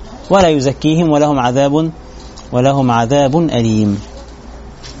معروف، ولا يزكيهم ولهم عذاب أليم.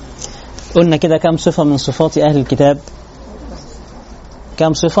 قلنا كده كم صفة من صفات أهل الكتاب؟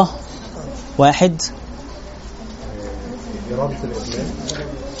 كم صفة؟ 1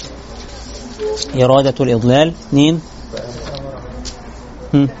 إرادة الإضلال. 2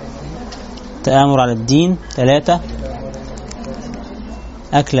 تآمر على الدين. 3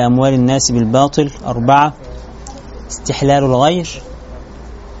 أكل أموال الناس بالباطل. 4 استحلال الغير.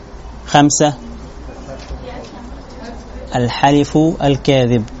 5 الحلف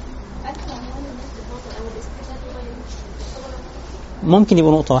الكاذب. ممكن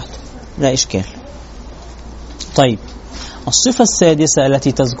يبقى نقطة واحدة لا إشكال. طيب الصفة السادسة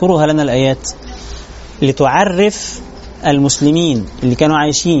التي تذكرها لنا الآيات لتعرف المسلمين اللي كانوا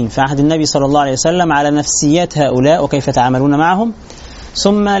عايشين في عهد النبي صلى الله عليه وسلم على نفسيات هؤلاء وكيف يتعاملون معهم،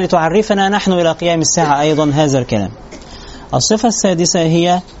 ثم لتعرفنا نحن إلى قيام الساعة أيضا هذا الكلام. الصفة السادسة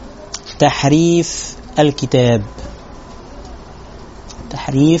هي تحريف الكتاب.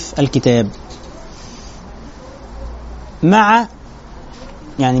 تحريف الكتاب مع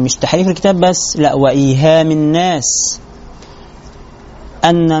يعني مش تحريف الكتاب بس، لا، وإيهام الناس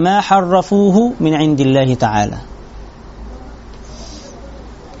أن ما حرفوه من عند الله تعالى.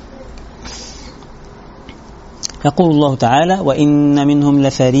 يقول الله تعالى وإن منهم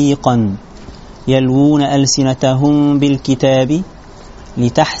لفريقا يلوون ألسنتهم بالكتاب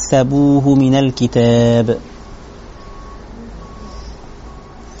لتحسبوه من الكتاب.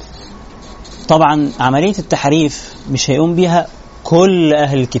 طبعا عملية التحريف مش هيقوم بها كل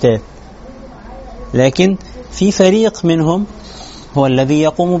أهل الكتاب، لكن في فريق منهم هو الذي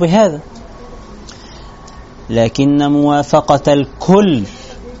يقوم بهذا. لكن موافقة الكل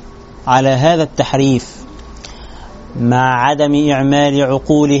على هذا التحريف مع عدم إعمال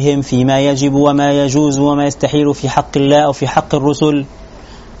عقولهم فيما يجب وما يجوز وما يستحيل في حق الله أو في حق الرسل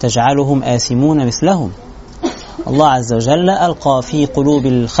تجعلهم آثمون مثلهم. الله عز وجل ألقى في قلوب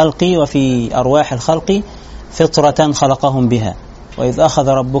الخلق وفي أرواح الخلق فطرة خلقهم بها، وإذ أخذ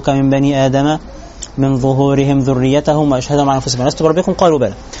ربك من بني آدم من ظهورهم ذريتهم وأشهدهم على أنفسهم ألست بربكم قالوا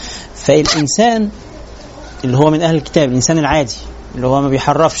بلى. فالإنسان اللي هو من أهل الكتاب، الإنسان العادي اللي هو ما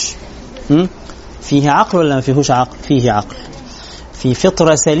بيحرفش، فيه عقل ولا ما فيهوش عقل؟ فيه عقل، في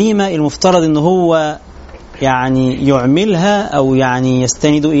فطرة سليمة المفترض إنه هو يعني يعملها أو يعني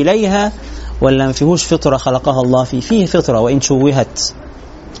يستند إليها، ولا ما فيهوش فطرة خلقها الله فيه فطرة وإن شوهت،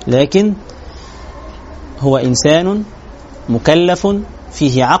 لكن هو إنسان مكلف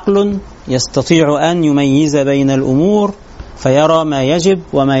فيه عقل يستطيع أن يميز بين الأمور فيرى ما يجب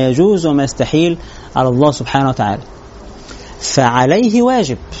وما يجوز وما يستحيل على الله سبحانه وتعالى، فعليه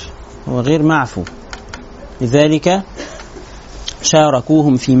واجب وغير معفو. لذلك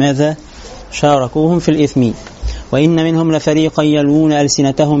شاركوهم في ماذا؟ شاركوهم في الإثم. وإن منهم لفريقا يلوون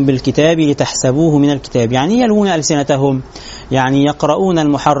ألسنتهم بالكتاب لتحسبوه من الكتاب. يعني يلوون ألسنتهم يعني يقرؤون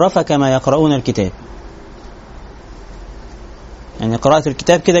المحرف كما يقرؤون الكتاب، يعني قراءة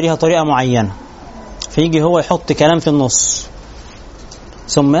الكتاب كده لها طريقة معينة، فيجي هو يحط كلام في النص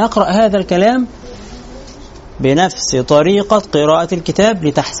ثم يقرأ هذا الكلام بنفس طريقة قراءة الكتاب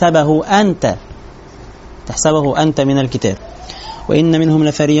لتحسبه أنت من الكتاب. وإن منهم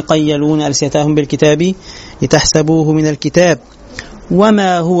لفريقا يلوون ألسنتهم بالكتاب لتحسبوه من الكتاب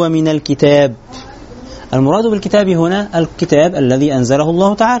وما هو من الكتاب. المراد بالكتاب هنا الكتاب الذي أنزله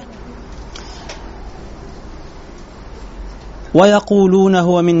الله تعالى. ويقولون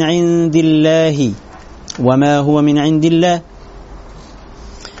هو من عند الله وما هو من عند الله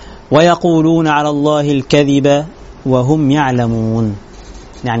ويقولون على الله الكذب وهم يعلمون.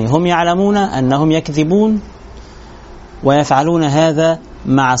 يعني هم يعلمون أنهم يكذبون ويفعلون هذا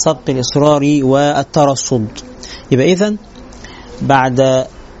مع سبق الإصرار والترصد. يبقى إذن بعد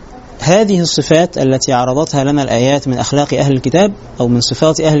هذه الصفات التي عرضتها لنا الآيات من أخلاق أهل الكتاب أو من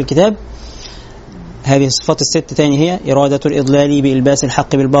صفات أهل الكتاب، هذه الصفات الست تاني هي إرادة الإضلال بإلباس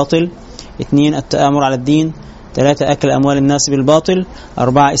الحق بالباطل، 2 التآمر على الدين، 3 أكل أموال الناس بالباطل،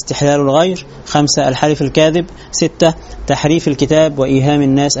 4 استحلال الغير، 5 الحلف الكاذب، 6 تحريف الكتاب وإيهام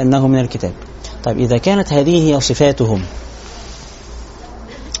الناس أنه من الكتاب. طيب إذا كانت هذه هي صفاتهم،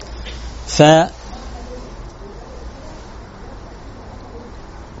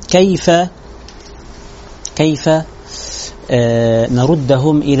 كيف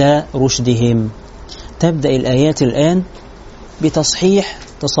نردهم إلى رشدهم؟ تبدأ الآيات الآن بتصحيح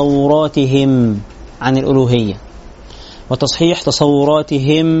تصوراتهم عن الألوهية، وتصحيح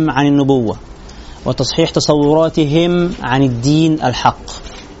تصوراتهم عن النبوة، وتصحيح تصوراتهم عن الدين الحق.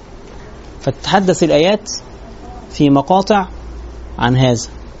 فتتحدث الآيات في مقاطع عن هذا،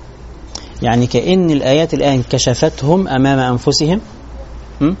 يعني كأن الآيات الآن كشفتهم أمام أنفسهم.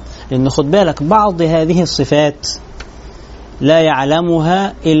 لأن خد بالك بعض هذه الصفات لا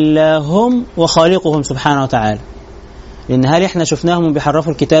يعلمها إلا هم وخالقهم سبحانه وتعالى. لأن هل إحنا شفناهم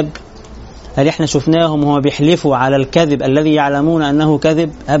بيحرفوا الكتاب؟ هل إحنا شفناهم وهم بيحلفوا على الكذب الذي يعلمون أنه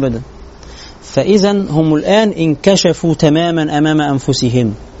كذب؟ أبدا. فإذا هم الآن انكشفوا تماما أمام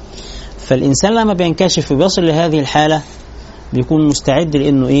أنفسهم. فالإنسان لما بينكشف ويصل لهذه الحالة بيكون مستعد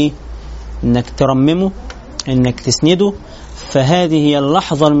لأنه إنك ترممه، إنك تسنده. فهذه هي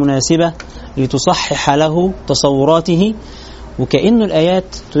اللحظة المناسبة لتصحح له تصوراته، وكأن الآيات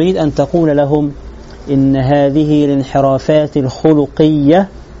تريد أن تقول لهم إن هذه الانحرافات الخلقية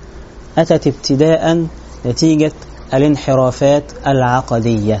أتت ابتداء نتيجة الانحرافات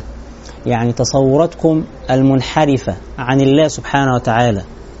العقدية. يعني تصوراتكم المنحرفة عن الله سبحانه وتعالى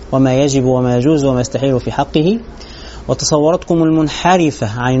وما يجب وما يجوز وما يستحيل في حقه، وتصوراتكم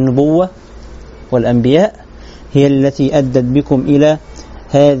المنحرفة عن النبوة والأنبياء هي التي أدت بكم إلى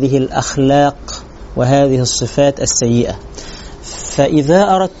هذه الأخلاق وهذه الصفات السيئة.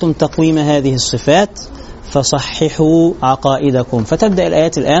 فإذا أردتم تقويم هذه الصفات فصححوا عقائدكم. فتبدأ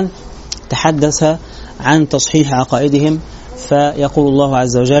الآيات الآن تحدث عن تصحيح عقائدهم. فيقول الله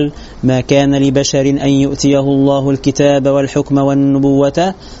عز وجل: ما كان لبشر أن يؤتيه الله الكتاب والحكم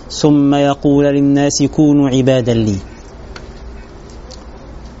والنبوة ثم يقول للناس كونوا عبادا لي.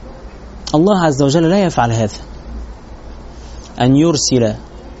 الله عز وجل لا يفعل هذا، أن يرسل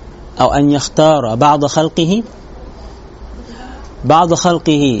أو أن يختار بعض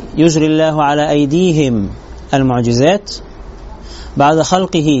خلقه يجري الله على أيديهم المعجزات، بعد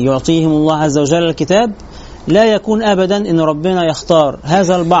خلقه يعطيهم الله عز وجل الكتاب. لا يكون أبدا أن ربنا يختار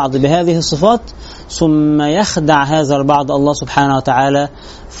هذا البعض بهذه الصفات ثم يخدع هذا البعض الله سبحانه وتعالى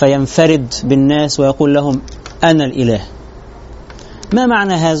فينفرد بالناس ويقول لهم أنا الإله. ما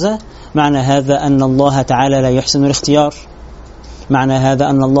معنى هذا؟ معنى هذا أن الله تعالى لا يحسن الاختيار، معنى هذا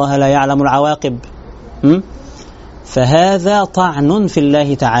أن الله لا يعلم العواقب. فهذا طعن في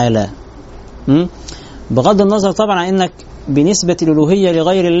الله تعالى، بغض النظر طبعا عن أنك بنسبة الألوهية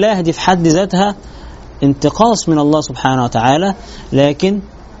لغير الله دي في حد ذاتها انتقاص من الله سبحانه وتعالى. لكن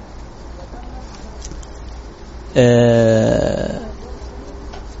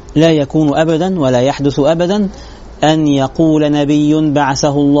لا يكون أبدا ولا يحدث أبدا أن يقول نبي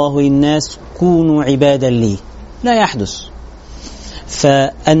بعثه الله للناس كونوا عبادا لي، لا يحدث.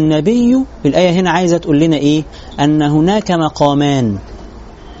 فالنبي الآية هنا عايزة تقول لنا أن هناك مقامان: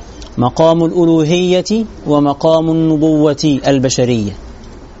 مقام الألوهية ومقام النبوة البشرية.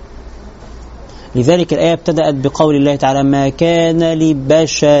 لذلك الآية ابتدأت بقول الله تعالى: ما كان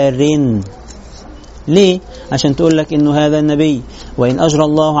لبشر. ليه؟ عشان تقول لك إنه هذا النبي وإن أجرى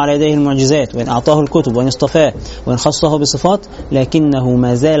الله على يديه المعجزات وإن أعطاه الكتب وإن اصطفاه وإن خصه بصفات، لكنه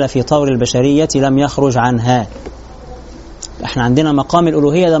ما زال في طور البشرية لم يخرج عنها. احنا عندنا مقام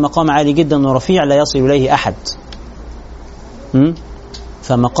الألوهية، ده مقام عالي جدا ورفيع لا يصل إليه أحد.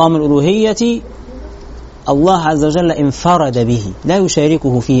 فمقام الألوهية الله عز وجل انفرد به، لا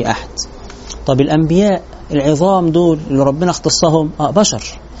يشاركه فيه أحد. طب الأنبياء العظام دول اللي ربنا اختصهم بشر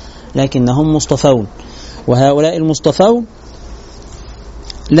لكنهم مصطفون، وهؤلاء المصطفون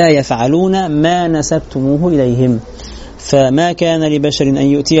لا يفعلون ما نسبتموه إليهم. فما كان لبشر أن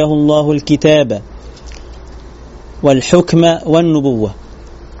يؤتيه الله الكتاب والحكم والنبوة.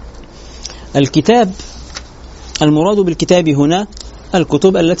 الكتاب المراد بالكتاب هنا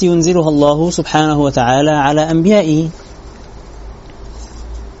الكتب التي ينزلها الله سبحانه وتعالى على أنبيائه.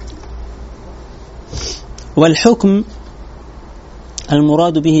 والحكم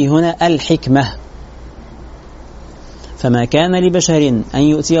المراد به هنا الحكمة. فما كان لبشر أن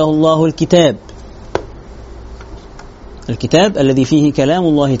يؤتيه الله الكتاب الكتاب الذي فيه كلام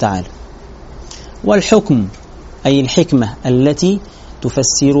الله تعالى، والحكم أي الحكمة التي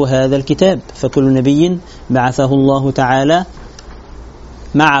تفسر هذا الكتاب، فكل نبي بعثه الله تعالى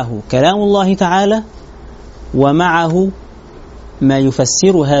معه كلام الله تعالى ومعه ما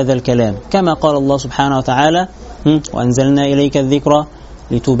يفسر هذا الكلام، كما قال الله سبحانه وتعالى: وأنزلنا إليك الذكر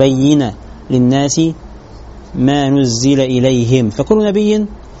لتبين للناس ما نزل إليهم. فكل نبي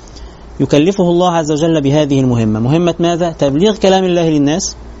يكلفه الله عز وجل بهذه المهمة، مهمة ماذا؟ تبليغ كلام الله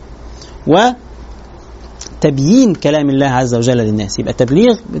للناس وتبيين كلام الله عز وجل للناس. يبقى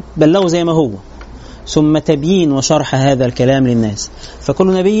تبليغ بلغه زي ما هو، ثم تبيين وشرح هذا الكلام للناس.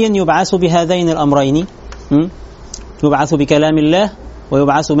 فكل نبي يبعث بهذين الأمرين، يبعث بكلام الله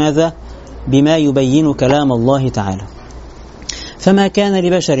ويبعث ماذا؟ بما يبين كلام الله تعالى. فما كان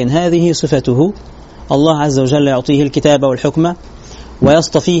لبشر هذه صفته، الله عز وجل يعطيه الكتاب والحكمة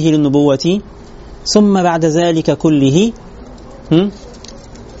ويصطفيه للنبوة، ثم بعد ذلك كله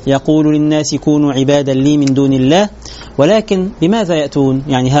يقول للناس كونوا عبادا لي من دون الله. ولكن بماذا يأتون؟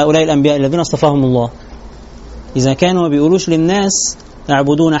 يعني هؤلاء الأنبياء الذين اصطفاهم الله إذا كانوا ما بيقولوش للناس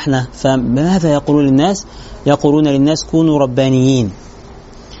اعبدون احنا، فماذا يقولون للناس؟ يقولون للناس كونوا ربانيين.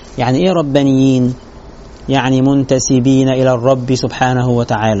 يعني ايه ربانيين؟ يعني منتسبين إلى الرب سبحانه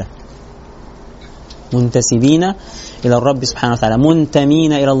وتعالى، منتسبين إلى الرب سبحانه وتعالى،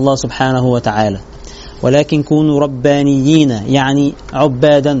 منتمين إلى الله سبحانه وتعالى. ولكن كونوا ربانيين يعني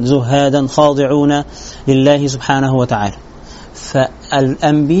عبادا زهادا خاضعون لله سبحانه وتعالى.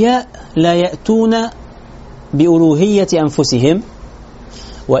 فالأنبياء لا يأتون بألوهية أنفسهم،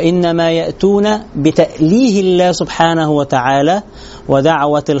 وإنما يأتون بتأليه الله سبحانه وتعالى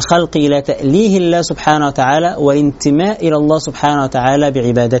ودعوة الخلق إلى تأليه الله سبحانه وتعالى والانتماء إلى الله سبحانه وتعالى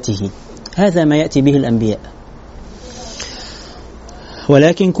بعبادته. هذا ما يأتي به الأنبياء.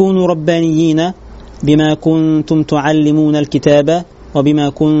 ولكن كونوا ربانيين بما كنتم تعلمون الكتاب وبما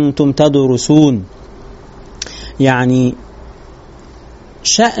كنتم تدرسون. يعني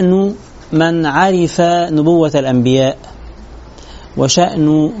شأن من عرف نبوة الأنبياء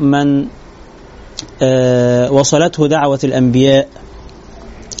وشأن من وصلته دعوة الأنبياء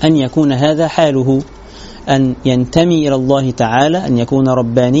أن يكون هذا حاله، أن ينتمي إلى الله تعالى، أن يكون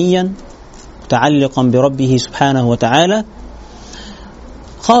ربانيا متعلقا بربه سبحانه وتعالى،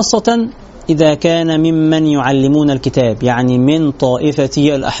 خاصة إذا كان ممن يعلمون الكتاب، يعني من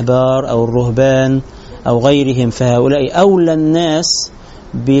طائفة الأحبار أو الرهبان أو غيرهم، فهؤلاء أولى الناس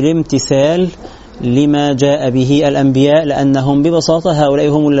بالامتثال لما جاء به الأنبياء، لأنهم ببساطة هؤلاء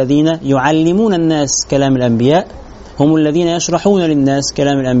هم الذين يعلمون الناس كلام الأنبياء، هم الذين يشرحون للناس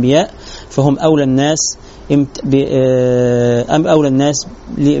كلام الأنبياء، فهم أولى الناس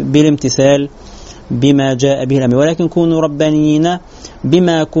بالامتثال بما جاء به الأنبياء. ولكن كونوا ربانيين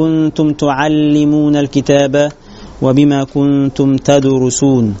بما كنتم تعلمون الكتاب وبما كنتم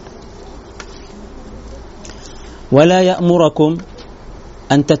تدرسون. ولا يأمركم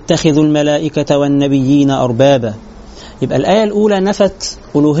أن تتخذوا الملائكة والنبيين أربابا. يبقى الآية الأولى نفت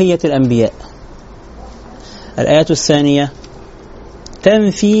ألوهية الأنبياء، الآية الثانية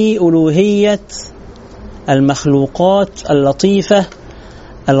تنفي ألوهية المخلوقات اللطيفة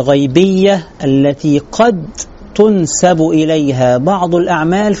الغيبية التي قد تنسب إليها بعض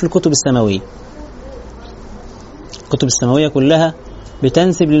الأعمال في الكتب السماوية. الكتب السماوية كلها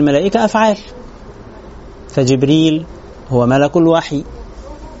بتنسب للملائكة أفعال، فجبريل هو ملك الوحي،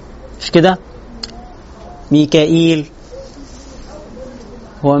 مش كده؟ ميكائيل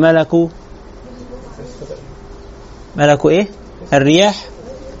هو ملك إيه؟ الرياح.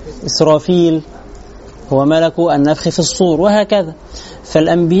 إسرافيل هو ملك النفخ في الصور، وهكذا.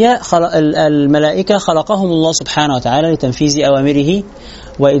 فالأنبياء الملائكة خلقهم الله سبحانه وتعالى لتنفيذ أوامره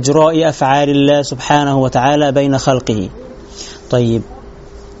وإجراء أفعال الله سبحانه وتعالى بين خلقه. طيب،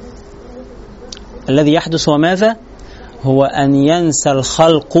 الذي يحدث هو ماذا؟ هو أن ينسى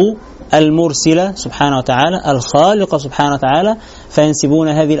الخلق المرسل سبحانه وتعالى، الخالق سبحانه وتعالى، فينسبون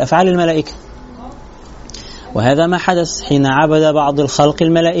هذه الأفعال للملائكة. وهذا ما حدث حين عبد بعض الخلق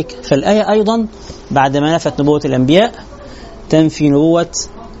الملائكة. فالآية أيضا بعدما نفت نبوة الأنبياء تنفي نبوة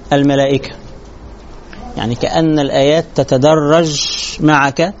الملائكة، يعني كأن الآيات تتدرج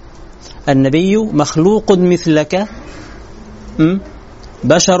معك. النبي مخلوق مثلك،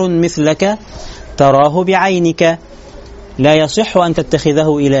 بشر مثلك، تراه بعينك، لا يصح أن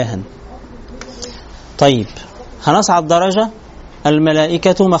تتخذه إلها. طيب، هنصعد درجة.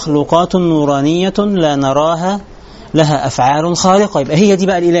 الملائكة مخلوقات نورانية لا نراها، لها أفعال خارقة. يبقى هي دي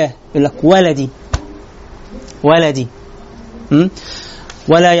بقى الإله. يقول لك ولدي.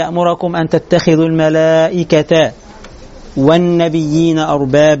 ولا يأمركم أن تتخذوا الملائكة والنبيين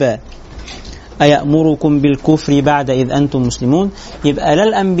أربابا أيأمركم بالكفر بعد إذ أنتم مسلمون. يبقى لا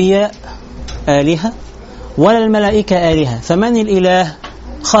الأنبياء آلهة ولا الملائكة آلهة، فمن الإله؟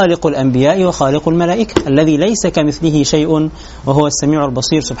 خالق الأنبياء وخالق الملائكة الذي ليس كمثله شيء وهو السميع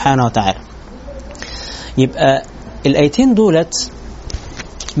البصير سبحانه وتعالى. يبقى الآيتين دولت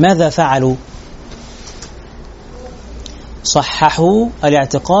ماذا فعلوا؟ صححوا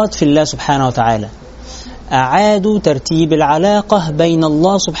الاعتقاد في الله سبحانه وتعالى، أعادوا ترتيب العلاقة بين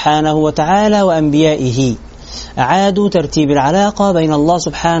الله سبحانه وتعالى وأنبيائه، أعادوا ترتيب العلاقة بين الله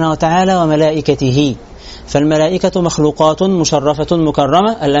سبحانه وتعالى وملائكته. فالملائكة مخلوقات مشرفة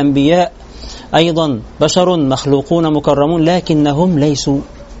مكرمة، الأنبياء أيضا بشر مخلوقون مكرمون، لكنهم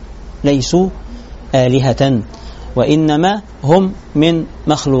ليسوا آلهة، وإنما هم من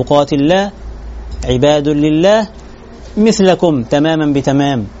مخلوقات الله، عباد لله مثلكم تماما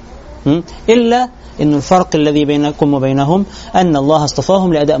بتمام، إلا أن الفرق الذي بينكم وبينهم أن الله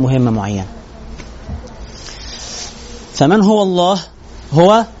اصطفاهم لأداء مهمة معينة. فمن هو الله؟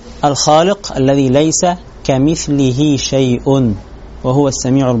 هو الخالق الذي ليس كمثله شيء وهو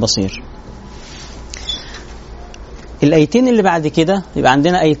السميع البصير. الآيتين اللي بعد كده يبقى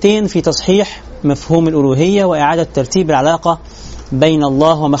عندنا آيتين في تصحيح مفهوم الألوهية وإعادة ترتيب العلاقة بين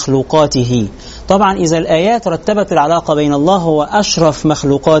الله ومخلوقاته. طبعا إذا الآيات رتبت العلاقة بين الله هو أشرف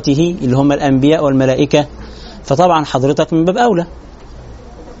مخلوقاته اللي هم الأنبياء والملائكة، فطبعا حضرتك من باب أولى،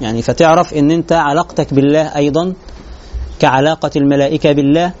 يعني فتعرف أن أنت علاقتك بالله أيضا كعلاقة الملائكة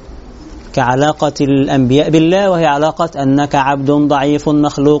بالله، كعلاقة الأنبياء بالله، وهي علاقة أنك عبد ضعيف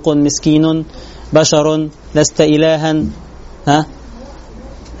مخلوق مسكين بشر، لست إلها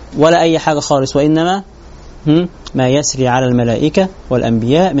ولا أي حاجة خالص، وإنما ما يسري على الملائكة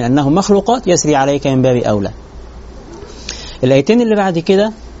والأنبياء من أنهم مخلوقات يسري عليك من باب أولى. الآيتين اللي بعد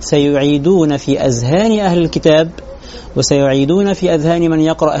كده سيعيدون في أذهان أهل الكتاب، وسيعيدون في أذهان من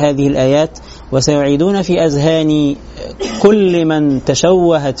يقرأ هذه الآيات، وسيعيدون في أذهان كل من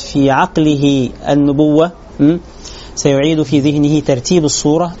تشوهت في عقله النبوة، سيعيد في ذهنه ترتيب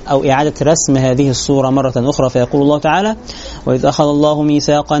الصورة أو إعادة رسم هذه الصورة مرة أخرى. فيقول الله تعالى: وإذ أخذ الله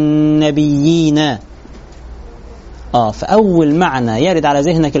ميثاق النبيين. فأول معنى يرد على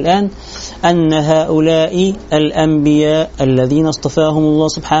ذهنك الآن أن هؤلاء الأنبياء الذين اصطفاهم الله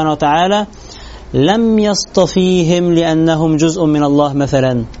سبحانه وتعالى لم يصطفيهم لأنهم جزء من الله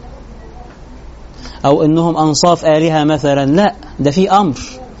مثلا، أو أنهم أنصاف آلهة مثلا، لا، ده في أمر،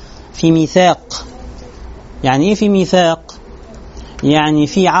 في ميثاق. يعني إيه في ميثاق؟ يعني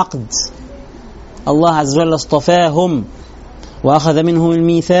في عقد، الله عز وجل اصطفاهم وأخذ منهم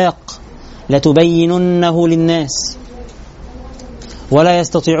الميثاق لتبيننه للناس، ولا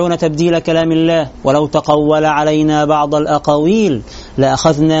يستطيعون تبديل كلام الله، ولو تقول علينا بعض الأقاويل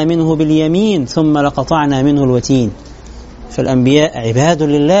لأخذنا منه باليمين ثم لقطعنا منه الوتين. فالأنبياء عباد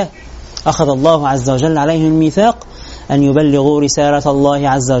لله، أخذ الله عز وجل عليهم الميثاق أن يبلغوا رسالة الله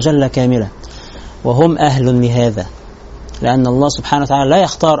عز وجل كاملة، وهم أهل لهذا، لأن الله سبحانه وتعالى لا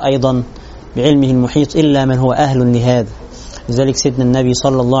يختار أيضا بعلمه المحيط إلا من هو أهل لهذا. لذلك سيدنا النبي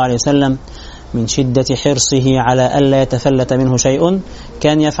صلى الله عليه وسلم من شدة حرصه على ألا يتفلت منه شيء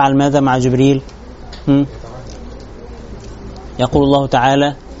كان يفعل ماذا مع جبريل؟ يقول الله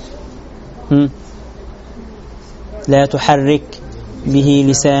تعالى: لا تحرك به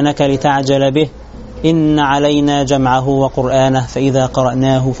لسانك لتعجل به إن علينا جمعه وقرآنه فإذا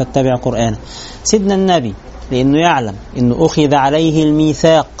قرأناه فاتبع قرآنه. سيدنا النبي لأنه يعلم أنه أخذ عليه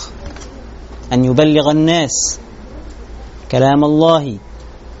الميثاق أن يبلغ الناس كلام الله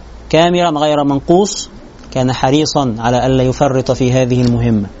كاملا غير منقوص، كان حريصا على ألا يفرط في هذه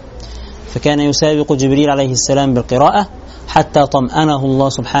المهمة، فكان يسابق جبريل عليه السلام بالقراءة حتى طمأنه الله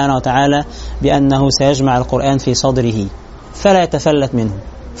سبحانه وتعالى بأنه سيجمع القرآن في صدره فلا يتفلت منه،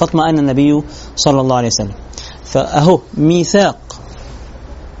 فاطمأن النبي صلى الله عليه وسلم. فأهو ميثاق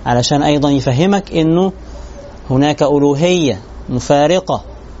علشان أيضا يفهمك أنه هناك ألوهية مفارقة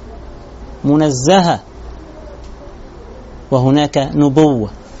منزهة وهناك نبوة.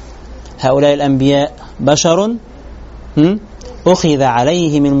 هؤلاء الأنبياء بشر أخذ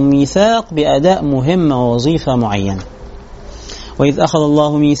عليهم الميثاق بأداء مهمة ووظيفة معينة. وإذ أخذ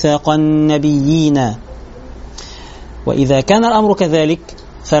الله ميثاق النبيين. وإذا كان الأمر كذلك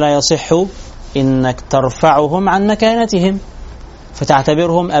فلا يصح إنك ترفعهم عن مكانتهم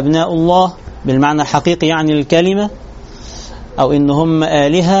فتعتبرهم أبناء الله بالمعنى الحقيقي يعني الكلمة، أو إنهم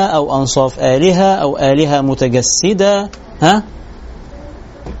آلهة أو أنصاف آلهة أو آلهة متجسدة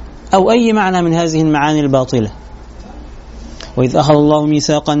أو أي معنى من هذه المعاني الباطلة. وإذ أخذ الله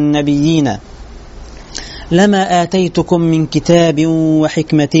ميثاق النبيين لما آتيتكم من كتاب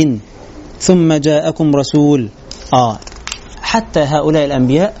وحكمة ثم جاءكم رسول. حتى هؤلاء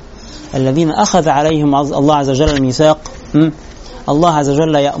الأنبياء الذين أخذ عليهم الله عز وجل الميثاق، الله عز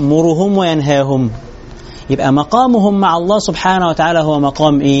وجل يأمرهم وينهاهم. يبقى مقامهم مع الله سبحانه وتعالى هو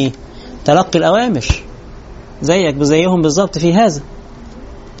مقام إيه؟ تلقي الأوامر، زيهم بالضبط في هذا،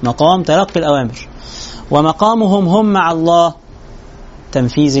 مقام تلقي الأوامر. ومقامهم هم مع الله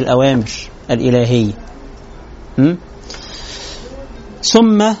تنفيذ الأوامر الإلهية.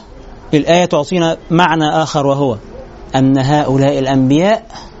 ثم الآية تعطينا معنى آخر، وهو أن هؤلاء الأنبياء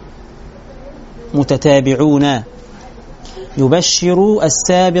متتابعون يبشر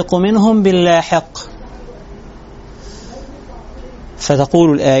السابق منهم باللاحق.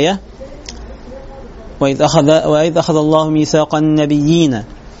 فتقول الآية: وإذ أخذ الله ميثاق النبيين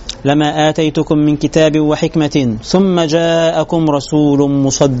لما آتيتكم من كتاب وحكمة ثم جاءكم رسول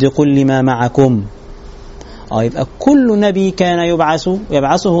مصدق لما معكم. يبقى كل نبي كان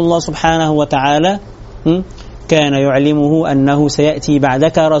يبعثه الله سبحانه وتعالى كان يعلمه أنه سيأتي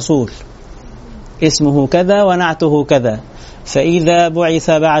بعدك رسول اسمه كذا ونعته كذا، فإذا بعث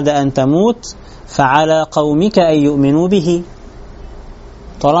بعد أن تموت فعلى قومك أن يؤمنوا به،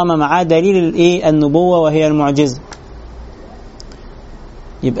 طالما معاه دليل النبوة وهي المعجزة.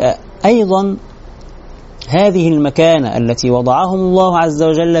 يبقى أيضا هذه المكانة التي وضعهم الله عز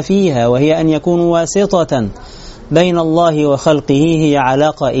وجل فيها، وهي أن يكونوا واسطة بين الله وخلقه، هي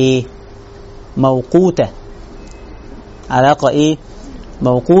علاقة موقوتة، علاقة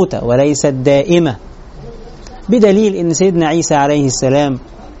موقوتة وليست دائمة، بدليل أن سيدنا عيسى عليه السلام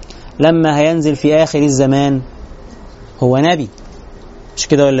لما هينزل في آخر الزمان هو نبي، مش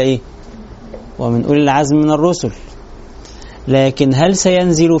كده ولا ومن أولي العزم من الرسل، لكن هل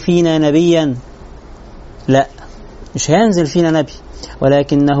سينزل فينا نبيا؟ لا، مش هينزل فينا نبي،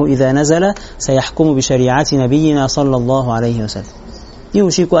 ولكنه إذا نزل سيحكم بشريعة نبينا صلى الله عليه وسلم.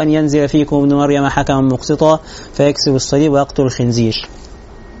 يوشك أن ينزل فيكم ابن مريم حكما مقسطا فيكسر الصليب ويقتل الخنزير.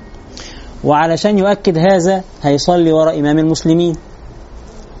 وعلشان يؤكد هذا هيصلي وراء إمام المسلمين،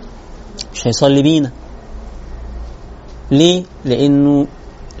 مش هيصلي بينا. ليه؟ لأنه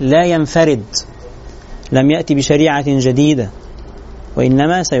لا ينفرد، لم يأتي بشريعة جديدة،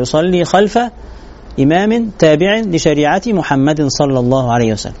 وإنما سيصلي خلف إمام تابع لشريعة محمد صلى الله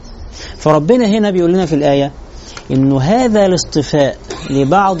عليه وسلم. فربنا هنا بيقول لنا في الآية إنه هذا الاصطفاء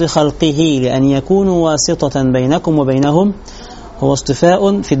لبعض خلقه لأن يكونوا واسطة بينكم وبينهم هو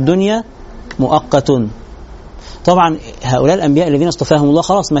اصطفاء في الدنيا مؤقت. طبعا هؤلاء الأنبياء الذين اصطفاهم الله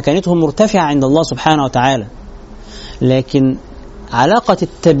خلاص مكانتهم مرتفعة عند الله سبحانه وتعالى، لكن علاقة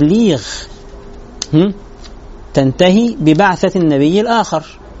التبليغ تنتهي ببعثة النبي الآخر،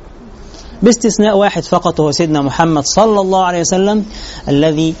 باستثناء واحد فقط، وهو سيدنا محمد صلى الله عليه وسلم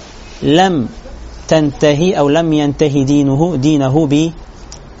الذي لم تنتهي أو لم ينتهي دينه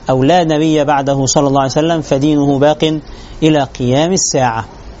أو لا نبي بعده صلى الله عليه وسلم، فدينه باق إلى قيام الساعة.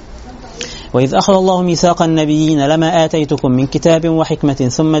 وإذ أخذ الله ميثاق النبيين لما آتيتكم من كتاب وحكمة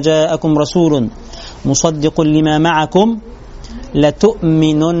ثم جاءكم رسول مصدق لما معكم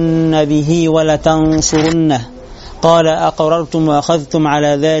لتؤمنن به ولتنصرنه قال أقررتم وأخذتم على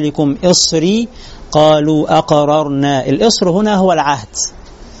ذلكم إصري قالوا أقررنا. الإصر هنا هو العهد،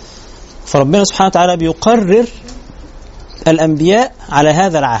 فربنا سبحانه وتعالى بيقرر الأنبياء على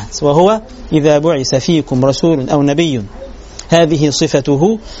هذا العهد، وهو إذا بعث فيكم رسول أو نبي هذه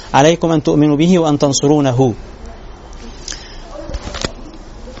صفته عليكم أن تؤمنوا به وأن تنصرونه.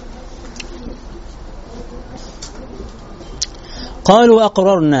 قالوا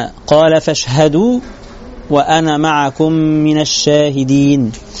أقررنا قال فاشهدوا وأنا معكم من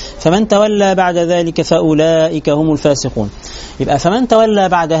الشاهدين فمن تولى بعد ذلك فأولئك هم الفاسقون. يبقى فمن تولى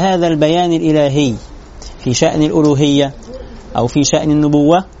بعد هذا البيان الإلهي في شأن الألوهية أو في شأن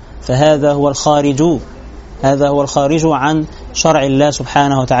النبوة فهذا هو الخارج، هذا هو الخارج عن شرع الله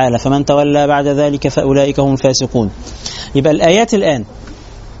سبحانه وتعالى. فمن تولى بعد ذلك فأولئك هم الفاسقون. يبقى الآيات الآن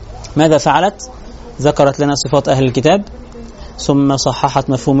ماذا فعلت؟ ذكرت لنا صفات أهل الكتاب، ثم صححت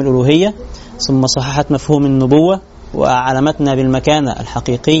مفهوم الألوهية، ثم صححت مفهوم النبوة، وأعلمتنا بالمكانة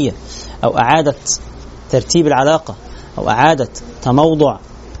الحقيقية أو أعادت ترتيب العلاقة أو أعادت تموضع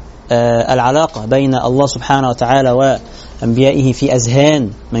العلاقة بين الله سبحانه وتعالى وأنبيائه في أذهان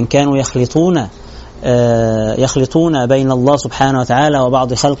من كانوا يخلطون بين الله سبحانه وتعالى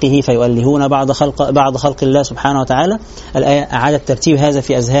وبعض خلقه فيؤلهون بعض خلق الله سبحانه وتعالى. الآية أعادت ترتيب هذا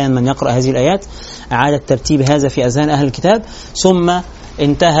في أذهان من يقرأ هذه الآيات، أعادت ترتيب هذا في أذهان أهل الكتاب، ثم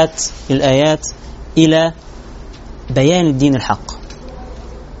انتهت الآيات إلى بيان الدين الحق.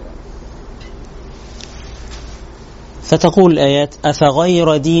 فتقول الآيات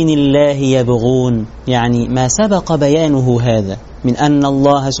أفغير دين الله يبغون، يعني ما سبق بيانه هذا من أن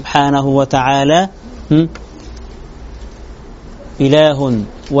الله سبحانه وتعالى إله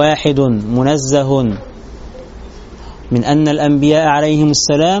واحد منزه من أن الأنبياء عليهم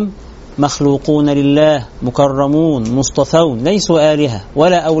السلام مخلوقون لله مكرمون مصطفون، ليسوا آلهة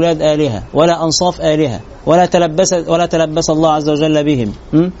ولا أولاد آلهة ولا أنصاف آلهة ولا تلبس الله عز وجل بهم.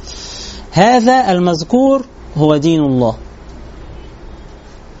 هذا المذكور هو دين الله،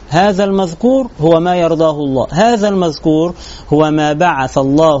 هذا المذكور هو ما يرضاه الله، هذا المذكور هو ما بعث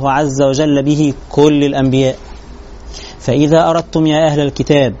الله عز وجل به كل الأنبياء. فإذا أردتم يا أهل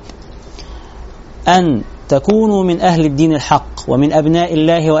الكتاب أن تكونوا من أهل الدين الحق ومن أبناء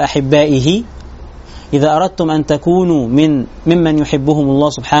الله وأحبائه، إذا أردتم أن تكونوا ممن يحبهم الله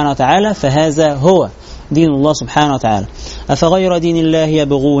سبحانه وتعالى، فهذا هو دين الله سبحانه وتعالى. أفغير دين الله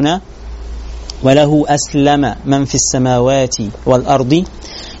يبغون وله أسلم من في السماوات والأرض.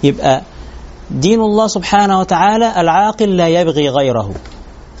 يبقى دين الله سبحانه وتعالى العاقل لا يبغي غيره.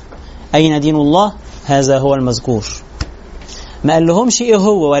 أين دين الله؟ هذا هو المذكور. ما قال لهمش إيه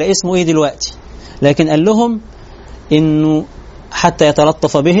هو ولا اسمه إيه دلوقتي، لكن قال لهم إنه حتى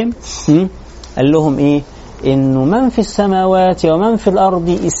يتلطف بهم قال لهم إيه؟ إنه من في السماوات ومن في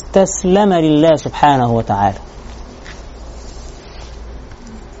الأرض استسلم لله سبحانه وتعالى.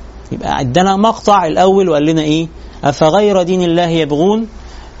 يبقى عندنا مقطع الأول وقال لنا إيه؟ أفغير دين الله يبغون،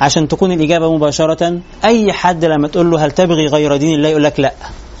 عشان تكون الإجابة مباشرة. أي حد لما تقول له هل تبغي غير دين الله يقول لك لا.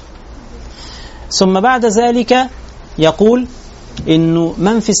 ثم بعد ذلك يقول إنه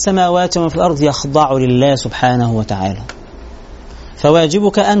من في السماوات ومن في الأرض يخضع لله سبحانه وتعالى،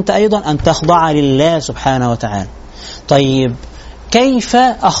 فواجبك أنت أيضا أن تخضع لله سبحانه وتعالى. طيب كيف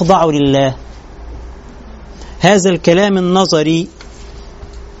أخضع لله؟ هذا الكلام النظري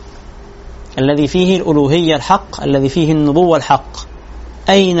الذي فيه الألوهية الحق، الذي فيه النبوة الحق،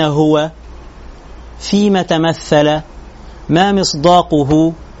 أين هو؟ فيما تمثل؟ ما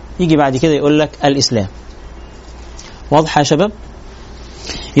مصداقه؟ يجي بعد كده يقول لك الإسلام. واضح يا شباب؟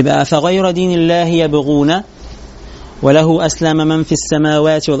 يبقى فغير دين الله يبغون وله أسلم من في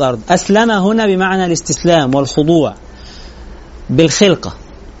السماوات والأرض. أسلم هنا بمعنى الاستسلام والخضوع بالخلقة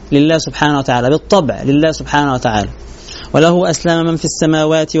لله سبحانه وتعالى، بالطبع لله سبحانه وتعالى. وله أسلم من في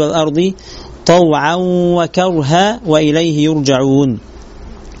السماوات والأرض طوعا وكرها وإليه يرجعون.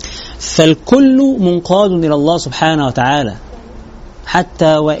 فالكل منقاد إلى الله سبحانه وتعالى،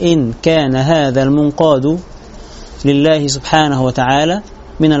 حتى وإن كان هذا المنقاد لله سبحانه وتعالى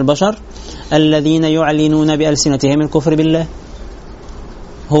من البشر الذين يعلنون بألسنتهم الكفر بالله.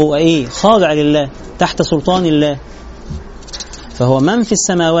 هو إيه؟ خاضع لله، تحت سلطان الله. فهو من في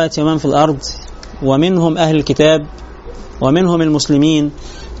السماوات ومن في الأرض، ومنهم أهل الكتاب ومنهم المسلمين،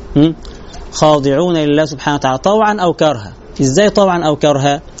 خاضعون لله سبحانه وتعالى طوعا أو كرها. إزاي طوعا أو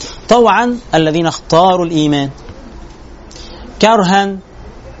كرها؟ طوعا الذين اختاروا الإيمان، كرها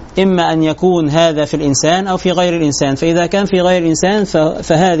إما أن يكون هذا في الإنسان أو في غير الإنسان. فإذا كان في غير الإنسان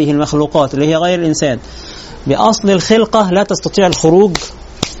فهذه المخلوقات اللي هي غير الإنسان بأصل الخلقة لا تستطيع الخروج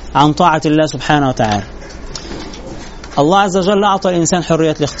عن طاعة الله سبحانه وتعالى. الله عز وجل أعطى الإنسان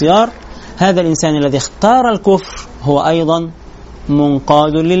حرية الاختيار. هذا الإنسان الذي اختار الكفر هو أيضا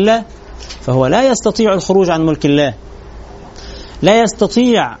منقاد لله، فهو لا يستطيع الخروج عن ملك الله، لا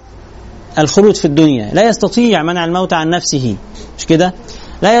يستطيع الخلود في الدنيا، لا يستطيع منع الموت عن نفسه، مش كده؟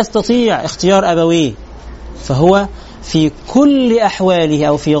 لا يستطيع اختيار أبويه. فهو في كل أحواله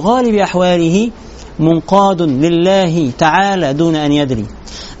أو في غالب أحواله منقاد لله تعالى دون أن يدري.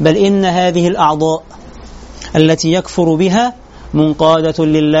 بل إن هذه الأعضاء التي يكفر بها منقادة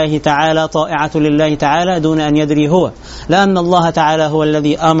لله تعالى، طائعة لله تعالى دون أن يدري هو، لأن الله تعالى هو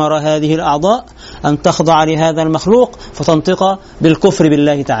الذي أمر هذه الأعضاء أن تخضع لهذا المخلوق فتنطق بالكفر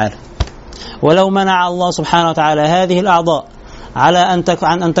بالله تعالى. ولو منع الله سبحانه وتعالى هذه الأعضاء على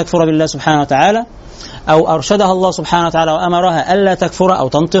أن تكفر بالله سبحانه وتعالى، أو أرشدها الله سبحانه وتعالى وأمرها ألا تكفر أو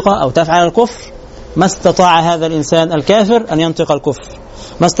تنطق أو تفعل الكفر، ما استطاع هذا الإنسان الكافر أن ينطق الكفر،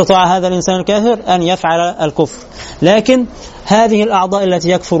 ما استطاع هذا الإنسان الكافر أن يفعل الكفر. لكن هذه الأعضاء التي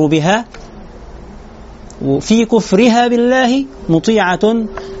يكفر بها في كفرها بالله مطيعة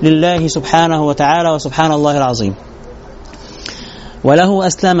لله سبحانه وتعالى، وسبحان الله العظيم. وله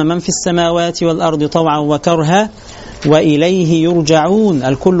أسلم من في السماوات والأرض طوعا وكرها وإليه يرجعون.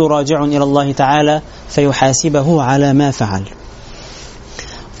 الكل راجع إلى الله تعالى فيحاسبه على ما فعل.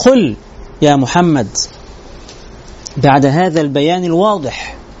 قل يا محمد بعد هذا البيان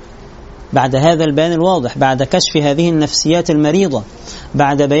الواضح، بعد كشف هذه النفسيات المريضة،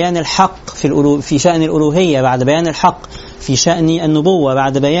 بعد بيان الحق في شأن الألوهية، بعد بيان الحق في شأن النبوة،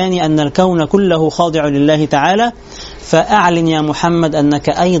 بعد بيان أن الكون كله خاضع لله تعالى، فأعلن يا محمد أنك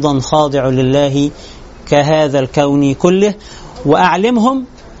أيضا خاضع لله كهذا الكون كله، وأعلمهم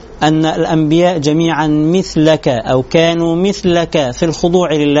أن الأنبياء جميعا مثلك أو كانوا مثلك في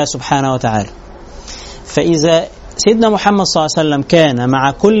الخضوع لله سبحانه وتعالى. فإذا سيدنا محمد صلى الله عليه وسلم كان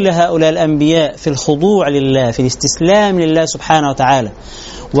مع كل هؤلاء الأنبياء في الخضوع لله، في الاستسلام لله سبحانه وتعالى،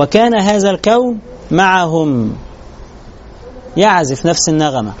 وكان هذا الكون معهم يعزف نفس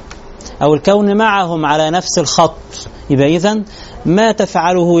النغمة أو الكون معهم على نفس الخط، يبقى إذن ما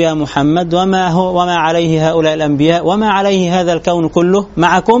تفعله يا محمد وما عليه هؤلاء الأنبياء وما عليه هذا الكون كله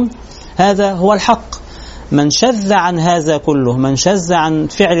معكم، هذا هو الحق. من شذ عن هذا كله، من شذ عن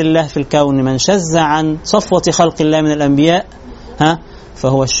فعل الله في الكون، من شذ عن صفوة خلق الله من الأنبياء،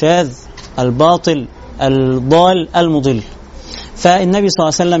 فهو الشاذ الباطل الضال المضل. فالنبي صلى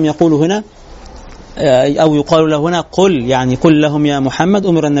الله عليه وسلم يقول هنا أو يقال له هنا قل، يعني قل لهم يا محمد.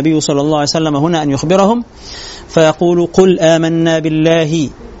 أمر النبي صلى الله عليه وسلم هنا أن يخبرهم، فيقول قل آمنا بالله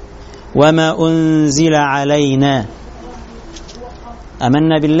وما أنزل علينا.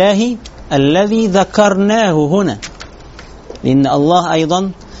 آمنا بالله الذي ذكرناه هنا، لأن الله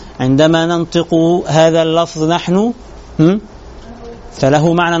أيضا عندما ننطق هذا اللفظ نحن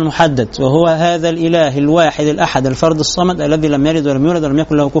فله معنى محدد، وهو هذا الإله الواحد الأحد الفرد الصمد الذي لم يلد ولم يولد ولم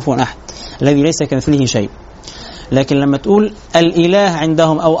يكن له كفوا أحد، الذي ليس كمثله شيء. لكن لما تقول الإله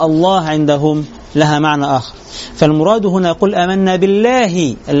عندهم أو الله عندهم لها معنى آخر. فالمراد هنا قل آمنا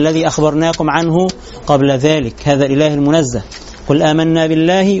بالله الذي أخبرناكم عنه قبل ذلك، هذا الإله المنزه. قل آمنا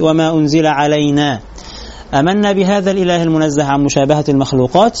بالله وما أنزل علينا، آمنا بهذا الإله المنزه عن مشابهة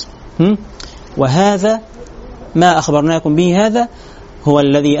المخلوقات، وهذا ما أخبرناكم به هذا هو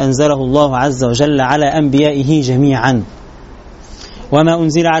الذي أنزله الله عز وجل على أنبيائه جميعا. وما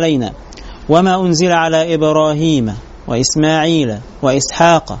أنزل علينا وما أنزل على إبراهيم وإسماعيل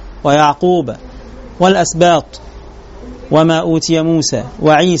وإسحاق ويعقوب والأسباط وما أوتي موسى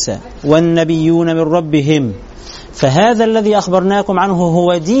وعيسى والنبيون من ربهم. فهذا الذي أخبرناكم عنه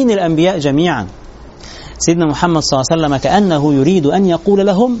هو دين الأنبياء جميعا. سيدنا محمد صلى الله عليه وسلم كأنه يريد أن يقول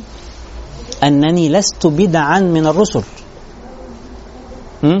لهم أنني لست بدعا من الرسل،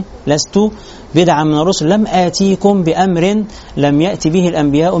 لست بدعا من الرسل، لم آتيكم بأمر لم يأتي به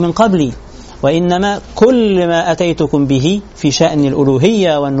الأنبياء من قبلي، وإنما كل ما أتيتكم به في شأن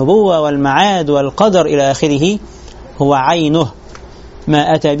الألوهية والنبوة والمعاد والقدر إلى آخره هو عينه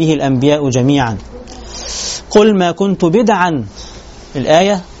ما أتى به الأنبياء جميعا. قل ما كنت بدعا،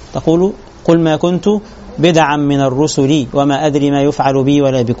 الآية تقول قل ما كنت بدعا من الرسل وما أدري ما يفعل بي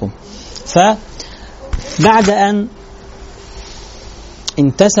ولا بكم. فبعد أن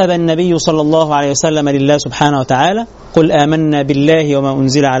انتسب النبي صلى الله عليه وسلم لله سبحانه وتعالى قل آمنا بالله وما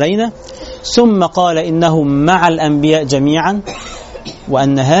أنزل علينا، ثم قال إنهم مع الأنبياء جميعا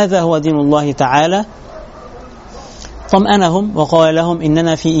وأن هذا هو دين الله تعالى، طمأنهم وقال لهم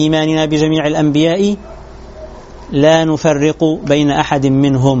إننا في إيماننا بجميع الأنبياء لا نفرق بين أحد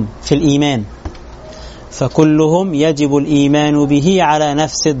منهم في الإيمان، فكلهم يجب الإيمان به على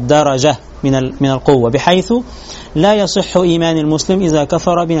نفس الدرجة من القوة، بحيث لا يصح إيمان المسلم إذا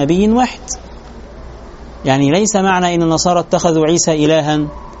كفر بنبي واحد. يعني ليس معنى إن النصارى اتخذوا عيسى إلها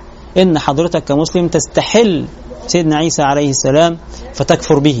إن حضرتك كمسلم تستحل سيدنا عيسى عليه السلام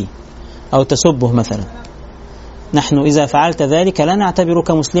فتكفر به أو تسبه مثلا. نحن إذا فعلت ذلك لا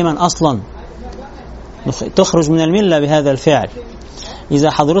نعتبرك مسلما أصلا، تخرج من الملة بهذا الفعل.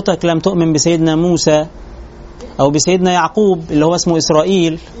 إذا حضرتك لم تؤمن بسيدنا موسى أو بسيدنا يعقوب اللي هو اسمه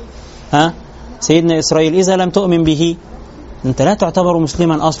إسرائيل، سيدنا إسرائيل إذا لم تؤمن به أنت لا تعتبر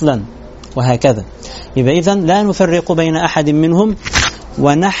مسلما أصلا، وهكذا. يبقى إذن لا نفرق بين أحد منهم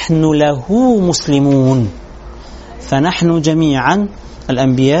ونحن له مسلمون. فنحن جميعا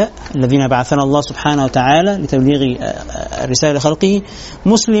الأنبياء الذين بعثنا الله سبحانه وتعالى لتبليغ رسالة خلقه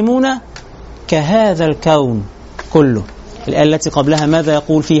مسلمون كهذا الكون كله. الآية التي قبلها ماذا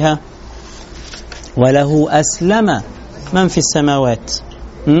يقول فيها؟ وله أسلم من في السماوات،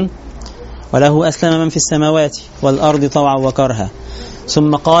 وله أسلم من في السماوات والأرض طوعا وكرها.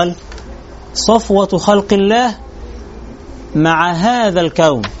 ثم قال صفوة خلق الله مع هذا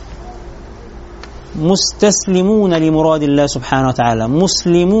الكون مستسلمون لمراد الله سبحانه وتعالى،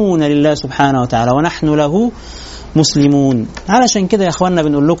 مسلمون لله سبحانه وتعالى، ونحن له مسلمون. علشان كده يا أخواننا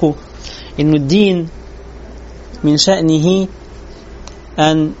بنقول لكم إنه الدين من شأنه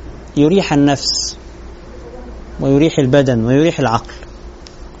أن يريح النفس ويريح البدن ويريح العقل.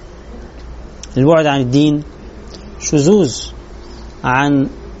 البعد عن الدين شذوذ عن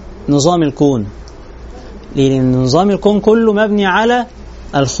نظام الكون، لأن نظام الكون كله مبني على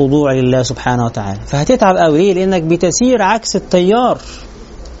الخضوع لله سبحانه وتعالى. فهتتعب قوي لأنك بتسير عكس التيار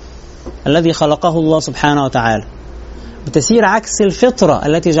الذي خلقه الله سبحانه وتعالى، بتسير عكس الفطرة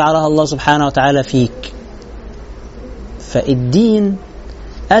التي جعلها الله سبحانه وتعالى فيك. فالدين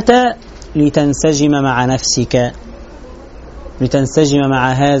أتى لتنسجم مع نفسك، لتنسجم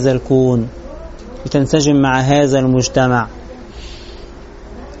مع هذا الكون، لتنسجم مع هذا المجتمع،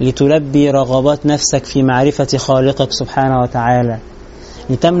 لتلبي رغبات نفسك في معرفة خالقك سبحانه وتعالى،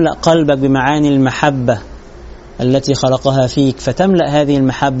 لتملأ قلبك بمعاني المحبة التي خلقها فيك، فتملأ هذه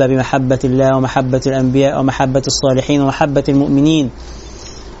المحبة بمحبة الله ومحبة الأنبياء ومحبة الصالحين ومحبة المؤمنين،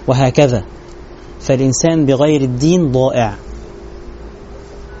 وهكذا. فالإنسان بغير الدين ضائع،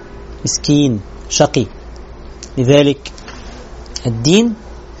 مسكين، شقي. لذلك الدين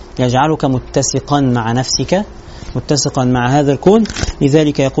يجعلك متسقا مع نفسك، متسقا مع هذا الكون.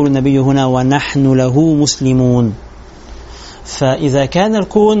 لذلك يقول النبي هنا: ونحن له مسلمون. فإذا كان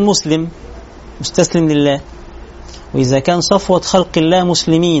الكون مسلم مستسلم لله، وإذا كان صفوة خلق الله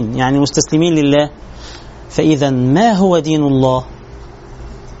مسلمين يعني مستسلمين لله، فإذا ما هو دين الله؟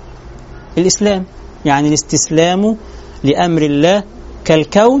 الإسلام، يعني الاستسلام لأمر الله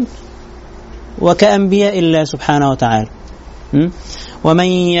كالكون وكأنبياء الله سبحانه وتعالى. ومن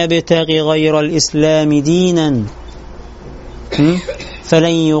يبتغي غير الإسلام دينا فلن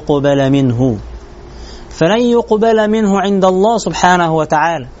يقبل منه، فلن يقبل منه عند الله سبحانه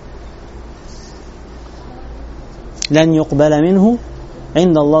وتعالى، لن يقبل منه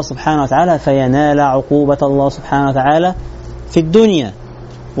عند الله سبحانه وتعالى، فينال عقوبة الله سبحانه وتعالى في الدنيا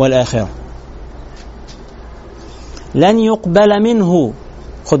والآخرة. لن يقبل منه،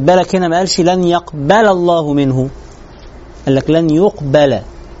 خد بالك هنا ما قالش لن يقبل الله منه، قال لك لن يقبل،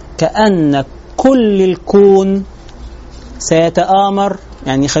 كأن كل الكون سيتآمر.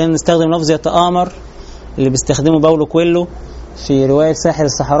 يعني خلينا نستخدم لفظ يتآمر اللي بيستخدمه باولو كويلو في رواية ساحر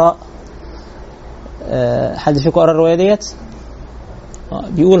الصحراء. حد فيكم قرأ الرواية ديت؟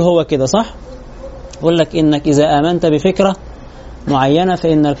 بيقول هو كده صح؟ يقول لك إنك إذا آمنت بفكرة معينة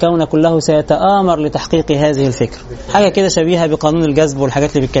فإن الكون كله سيتآمر لتحقيق هذه الفكرة. حاجة كده شبيهة بقانون الجذب والحاجات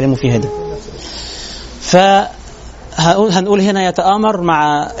اللي بيتكلموا فيها دي. فهنقول هنا يتآمر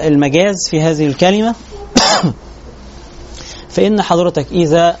مع المجاز في هذه الكلمة. فإن حضرتك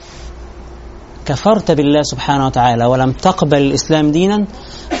إذا كفرت بالله سبحانه وتعالى ولم تقبل الإسلام دينا،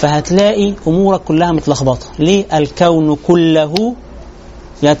 فهتلاقي أمورك كلها متلخبطة. ليه؟ الكون كله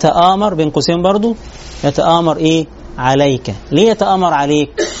يتآمر، بين قوسين برضو، يتآمر إيه؟ عليك. ليه يتآمر عليك؟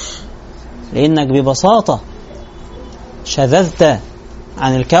 لأنك ببساطة شذذت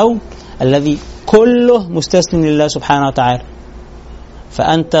عن الكون الذي كله مستسلم لله سبحانه وتعالى.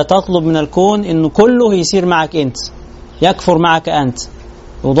 فأنت تطلب من الكون إنه كله يسير معك أنت، يكفر معك أنت،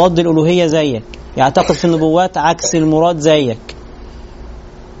 يضاد الألوهية زيك، يعتقد في النبوات عكس المراد زيك،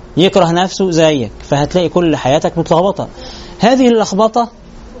 يكره نفسه زيك. فهتلاقي كل حياتك متلخبطة. هذه اللخبطة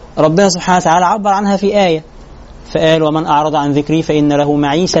ربنا سبحانه وتعالى عبر عنها في آية، فقال: ومن أعرض عن ذكري فإن له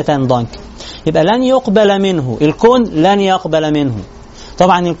معيشة ضنكا. يبقى لن يقبل منه، الكون لن يقبل منه.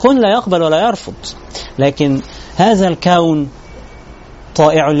 طبعا الكون لا يقبل ولا يرفض، لكن هذا الكون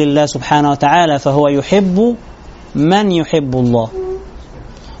طائع لله سبحانه وتعالى، فهو يحب من يحب الله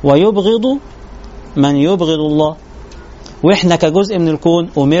ويبغض من يبغض الله. وإحنا كجزء من الكون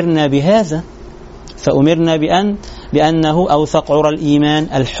أمرنا بهذا، فأمرنا بأنه أوثق عرى الإيمان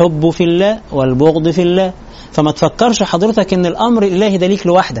الحب في الله والبغض في الله. فما تفكرش حضرتك إن الأمر الإلهي ده ليك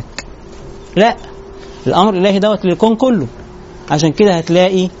لوحدك، لا، الأمر الإلهي دوت للكون كله. عشان كده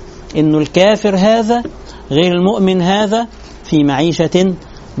هتلاقي إنه الكافر هذا غير المؤمن هذا في معيشة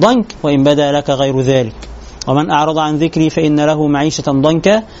ضنك، وإن بدا لك غير ذلك. ومن أعرض عن ذكري فإن له معيشة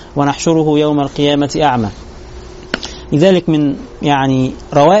ضنكا ونحشره يوم القيامة أعمى. لذلك من يعني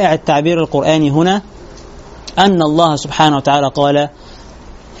روائع التعبير القرآني هنا أن الله سبحانه وتعالى قال: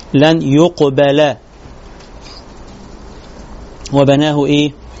 لن يقبل، وبناه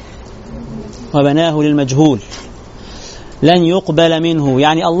إيه؟ وبناه للمجهول. لن يقبل منه،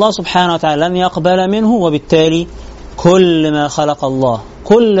 يعني الله سبحانه وتعالى لن يقبل منه، وبالتالي كل ما خلق الله،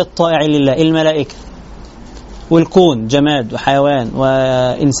 كل الطائع لله، الملائكة والكون، جماد وحيوان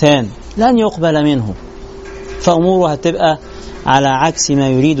وإنسان، لن يقبل منه، فأموره هتبقى على عكس ما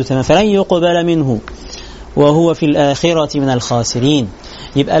يريد تماما. فلن يقبل منه وهو في الآخرة من الخاسرين.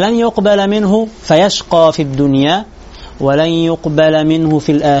 يبقى لن يقبل منه فيشقى في الدنيا، ولن يقبل منه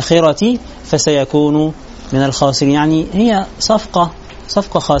في الآخرة فسيكون من الخاسرين. يعني هي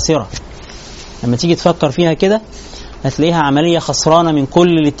صفقة خاسرة. لما تيجي تفكر فيها كده هتلاقيها عملية خسرانة من كل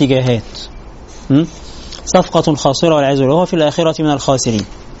الاتجاهات. صفقة خاسرة والعياذ بالله، وهو في الآخرة من الخاسرين.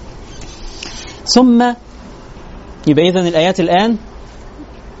 ثم يبقى إذن الآيات الآن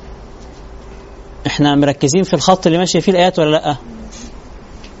احنا مركزين في الخط اللي ماشية فيه الآيات ولا لأ؟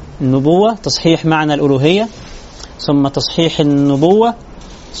 النبوة، تصحيح معنى الألوهية، ثم تصحيح النبوة،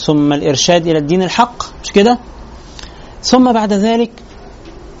 ثم الإرشاد إلى الدين الحق، مش كده؟ ثم بعد ذلك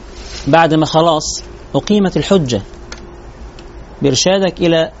بعد ما خلاص أقيمت الحجة بإرشادك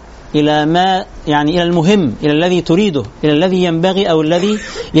إلى ما يعني إلى المهم، إلى الذي تريده، إلى الذي ينبغي أو الذي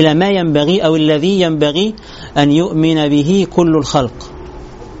إلى ما ينبغي أو الذي ينبغي أن يؤمن به كل الخلق.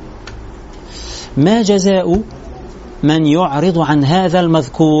 ما جزاء من يعرض عن هذا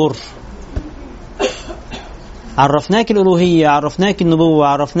المذكور؟ عرفناك الألوهية، عرفناك النبوة،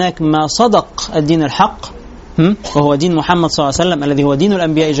 عرفناك ما صدق الدين الحق وهو دين محمد صلى الله عليه وسلم الذي هو دين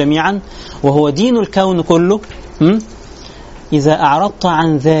الأنبياء جميعا وهو دين الكون كله. إذا أعرضت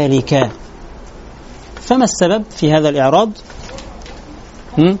عن ذلك فما السبب في هذا الإعراض؟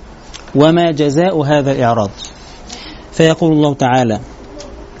 وما جزاء هذا الإعراض؟ فيقول الله تعالى: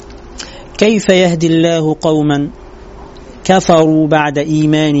 كيف يهدي الله قوما كفروا بعد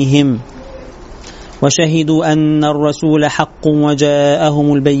إيمانهم وشهدوا أن الرسول حق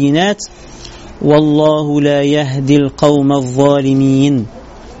وجاءهم البينات والله لا يهدي القوم الظالمين.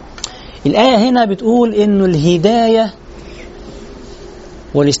 الآية هنا بتقول إنه الهداية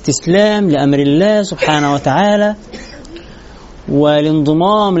والاستسلام لأمر الله سبحانه وتعالى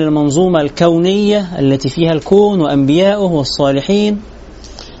والانضمام للمنظومة الكونية التي فيها الكون وأنبياؤه والصالحين،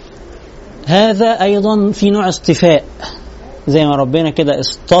 هذا أيضا في نوع اصطفاء، زي ما ربنا كده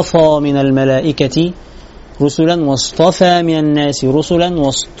اصطفى من الملائكة رسلا واصطفى من الناس رسلا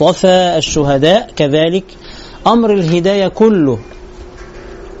واصطفى الشهداء، كذلك أمر الهداية كله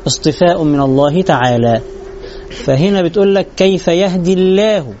اصطفاء من الله تعالى. فهنا بتقول لك كيف يهدي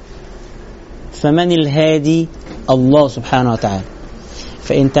الله، فمن الهادي؟ الله سبحانه وتعالى.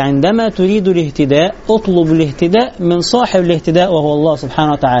 فأنت عندما تريد الاهتداء اطلب الاهتداء من صاحب الاهتداء وهو الله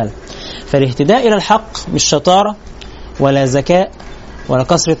سبحانه وتعالى. فالاهتداء إلى الحق مش شطارة ولا ذكاء ولا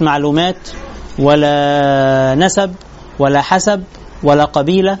كثرة معلومات ولا نسب ولا حسب ولا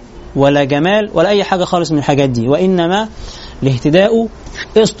قبيلة ولا جمال ولا أي حاجة خالص من الحاجات دي، وإنما الاهتداء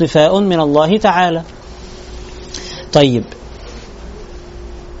اصطفاء من الله تعالى. طيب،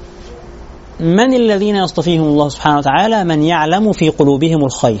 من الذين يصطفيهم الله سبحانه وتعالى؟ من يعلم في قلوبهم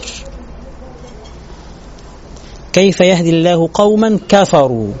الخير. كيف يهدي الله قوما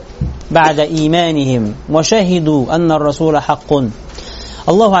كفروا بعد إيمانهم وشهدوا أن الرسول حق.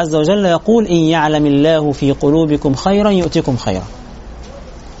 الله عز وجل يقول: إن يعلم الله في قلوبكم خيرا يؤتكم خيرا.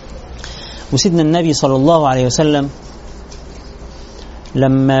 وسيدنا النبي صلى الله عليه وسلم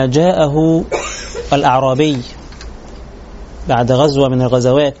لما جاءه الأعرابي بعد غزوة من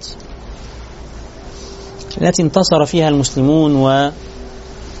الغزوات التي انتصر فيها المسلمون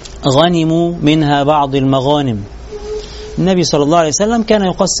وغنموا منها بعض المغانم، النبي صلى الله عليه وسلم كان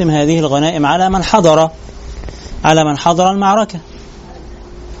يقسم هذه الغنائم على من حضر المعركة.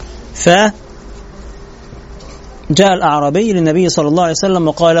 فجاء الأعرابي للنبي صلى الله عليه وسلم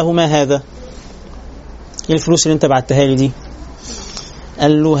وقال له: ما هذا؟ إيه الفلوس اللي انت بعتها لي دي؟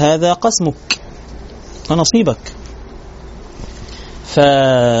 قال له: هذا قسمك ونصيبك.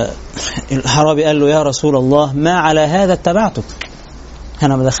 فالأعرابي قال له: يا رسول الله، ما على هذا اتبعتك،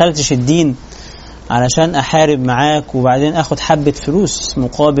 أنا ما دخلتش الدين علشان أحارب معاك وبعدين أخذ حبة فلوس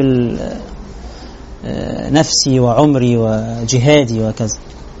مقابل نفسي وعمري وجهادي وكذا.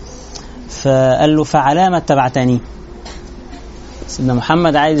 فقال له: فعلامة اتبعتني؟ سيدنا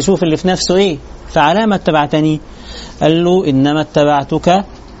محمد عايز يشوف اللي في نفسه إيه. فعلامة اتبعتني؟ قال له: إنما اتبعتك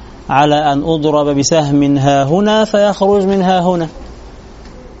على أن أضرب بسهم ها هنا فيخرج منها هنا.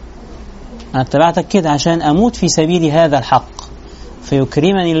 أنا اتبعتك كده عشان أموت في سبيل هذا الحق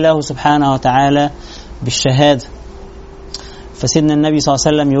فيكرمني الله سبحانه وتعالى بالشهادة. فسيدنا النبي صلى الله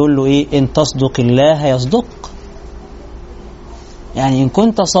عليه وسلم يقول له: إيه؟ إن تصدق الله يصدق. يعني إن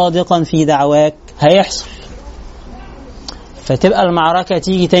كنت صادقا في دعواك هيحصل. فتبقى المعركة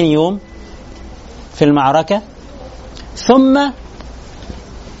تيجي تاني يوم في المعركة ثم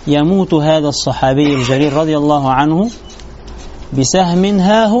يموت هذا الصحابي الجليل رضي الله عنه بسهم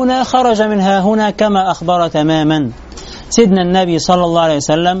ها هنا خرج من ها هنا كما أخبر تماما. سيدنا النبي صلى الله عليه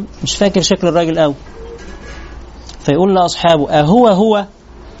وسلم مش فاكر شكل الراجل أو فيقول لأصحابه: أهو؟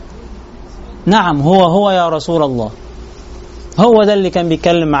 نعم هو يا رسول الله، هو ده اللي كان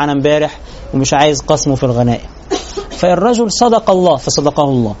بيتكلم معنا امبارح ومش عايز قسمه في الغنائم. فالرجل صدق الله فصدقه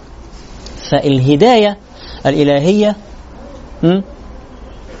الله. فالهداية الإلهية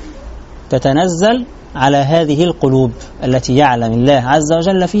تتنزل على هذه القلوب التي يعلم الله عز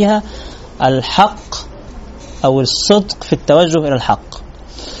وجل فيها الحق أو الصدق في التوجه إلى الحق.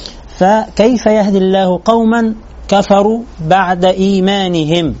 فكيف يهدي الله قوما كفروا بعد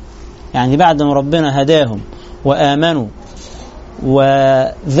إيمانهم، يعني بعد ما ربنا هداهم وآمنوا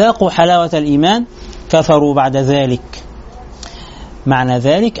وذاقوا حلاوة الإيمان كفروا بعد ذلك. معنى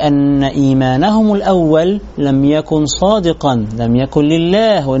ذلك أن إيمانهم الأول لم يكن صادقا، لم يكن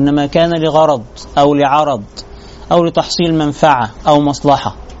لله، وإنما كان لغرض أو لعرض أو لتحصيل منفعة أو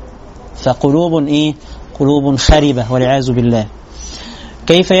مصلحة. فقلوب قلوب خربة والعياذ بالله.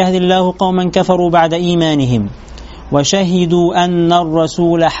 كيف يهدي الله قوما كفروا بعد إيمانهم وشهدوا أن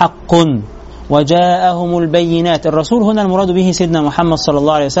الرسول حق وجاءهم البينات. الرسول هنا المراد به سيدنا محمد صلى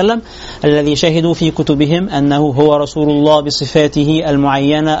الله عليه وسلم، الذي شهدوا في كتبهم أنه هو رسول الله بصفاته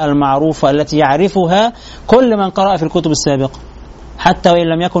المعينة المعروفة التي يعرفها كل من قرأ في الكتب السابقة، حتى وإن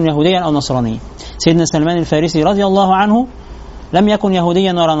لم يكن يهوديا أو نصرانيا. سيدنا سلمان الفارسي رضي الله عنه لم يكن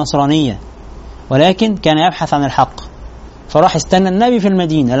يهوديا ولا نصرانيا، ولكن كان يبحث عن الحق، فراح استنى النبي في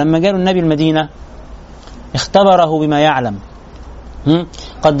المدينة. لما جاء النبي المدينة اختبره بما يعلم،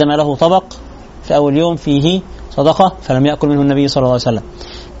 قدم له طبق في أول يوم فيه صدقة فلم يأكل منه النبي صلى الله عليه وسلم.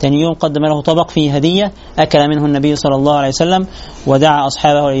 ثاني يوم قدم له طبق فيه هدية أكل منه النبي صلى الله عليه وسلم ودعا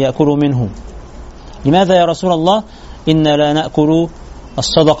أصحابه ليأكلوا منه. لماذا يا رسول الله؟ إنا لا نأكل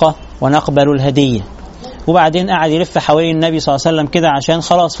الصدقة ونقبل الهدية. وبعدين قعد يلف حوالين النبي صلى الله عليه وسلم كده عشان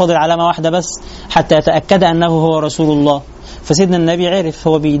خلاص فاضل علامة واحدة بس حتى يتأكد أنه هو رسول الله. فسيدنا النبي عرف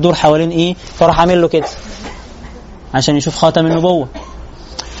هو بيدور حوالين فراح عامل له كده عشان يشوف خاتم النبوة.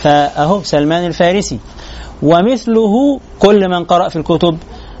 فأهو سلمان الفارسي ومثله كل من قرأ في الكتب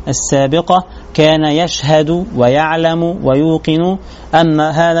السابقة كان يشهد ويعلم ويوقن أن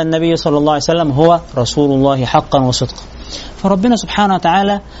هذا النبي صلى الله عليه وسلم هو رسول الله حقا وصدقا. فربنا سبحانه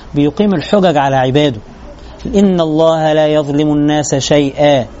وتعالى بيقيم الحجج على عباده. إن الله لا يظلم الناس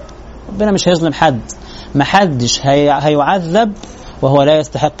شيئا. ربنا مش هيظلم حد، محدش هيعذب وهو لا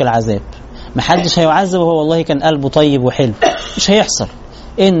يستحق العذاب، محدش هيعذب وهو والله كان قلبه طيب وحلو، مش هيحصل.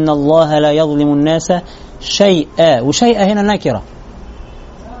 إن الله لا يظلم الناس شيئا، وشيئا هنا نكرة،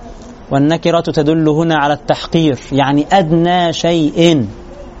 والنكرة تدل هنا على التحقير، يعني أدنى شيء،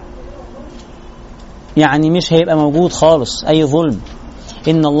 يعني مش هيبقى موجود خالص أي ظلم.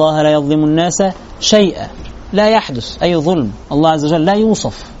 إن الله لا يظلم الناس شيئا، لا يحدث أي ظلم. الله عز وجل لا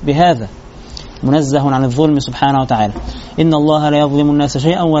يوصف بهذا، منزه عن الظلم سبحانه وتعالى. إن الله لا يظلم الناس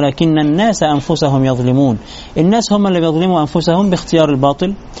شيئا ولكن الناس أنفسهم يظلمون. الناس هم اللي بيظلموا أنفسهم باختيار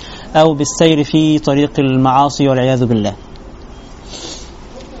الباطل أو بالسير في طريق المعاصي والعياذ بالله.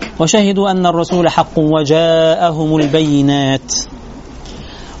 وشهدوا أن الرسول حق وجاءهم البينات.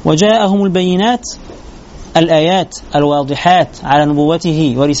 وجاءهم البينات الآيات الواضحات على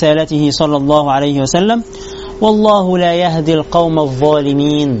نبوته ورسالته صلى الله عليه وسلم. والله لا يهدي القوم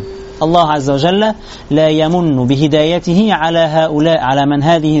الظالمين. الله عز وجل لا يمن بهدايته على هؤلاء، على من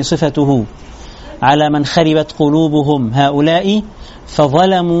هذه صفته، على من خربت قلوبهم هؤلاء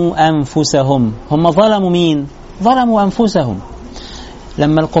فظلموا أنفسهم. هم ظلموا مين؟ ظلموا أنفسهم.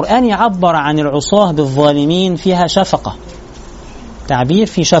 لما القرآن يعبر عن العصاة بالظالمين فيها شفقة، تعبير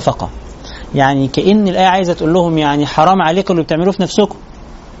في شفقة، يعني كأن الآية عايزة تقول لهم يعني حرام عليكم اللي بتعملوه في نفسكم،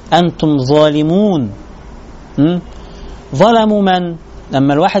 أنتم ظالمون. ظلموا من؟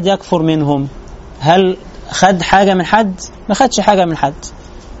 لما الواحد يكفر منهم هل خد حاجة من حد؟ ما خدش حاجة من حد،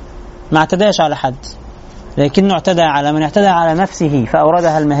 ما اعتداش على حد، لكنه اعتدى على من اعتدى على نفسه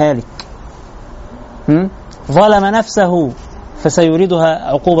فأوردها المهالك. ظلم نفسه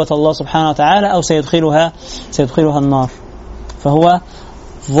فسيريدها عقوبة الله سبحانه وتعالى أو سيدخلها النار، فهو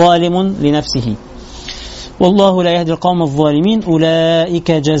ظالم لنفسه. والله لا يهدي القوم الظالمين.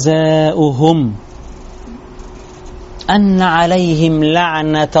 أولئك جزاؤهم أن عليهم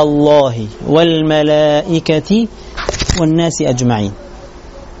لعنة الله والملائكة والناس أجمعين.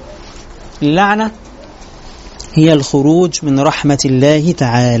 اللعنة هي الخروج من رحمة الله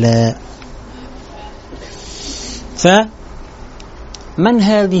تعالى. فمن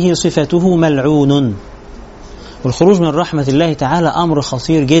هذه صفته ملعون، والخروج من رحمة الله تعالى أمر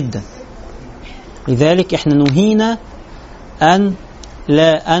خطير جدا. لذلك احنا نهينا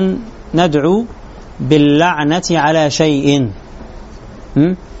أن ندعو باللعنة على شيء.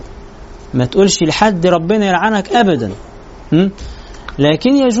 ما تقولش لحد ربنا يلعنك أبدا،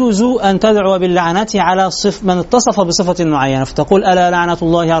 لكن يجوز أن تدعو باللعنة على من اتصف بصفة معينة، فتقول ألا لعنة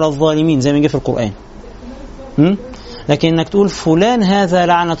الله على الظالمين زي ما جاء في القرآن. لكن انك تقول فلان هذا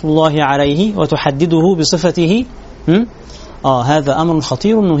لعنة الله عليه وتحدده بصفته، هذا أمر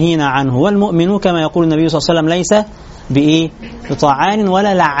خطير نهينا عنه. والمؤمن كما يقول النبي صلى الله عليه وسلم ليس بطعان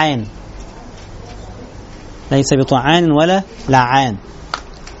ولا لعان، ليس بطعان ولا لعان.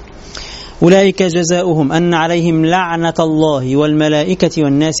 أولئك جزاؤهم أن عليهم لعنة الله والملائكة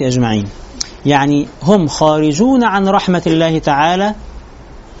والناس أجمعين، يعني هم خارجون عن رحمة الله تعالى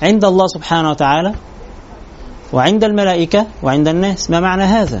عند الله سبحانه وتعالى وعند الملائكة وعند الناس. ما معنى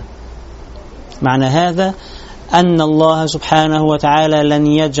هذا؟ معنى هذا أن الله سبحانه وتعالى لن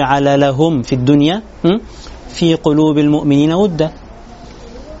يجعل لهم في الدنيا في قلوب المؤمنين ودا.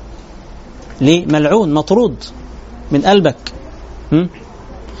 ليه؟ ملعون مطرود من قلبك.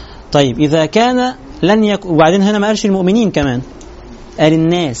 طيب إذا كان لن يكن، وبعدين هنا ما قالش المؤمنين كمان، قال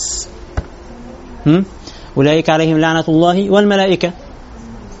الناس. أولئك عليهم لعنة الله والملائكة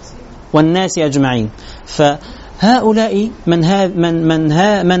والناس أجمعين. فهؤلاء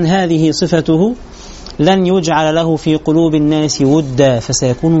من هذه صفته لن يجعل له في قلوب الناس ودا،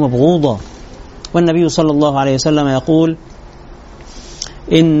 فسيكون مبغوضا. والنبي صلى الله عليه وسلم يقول: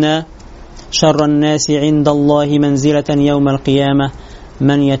 إن شر الناس عند الله منزلة يوم القيامة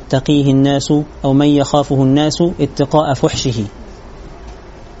من يتقيه الناس أو من يخافه الناس اتقاء فحشه،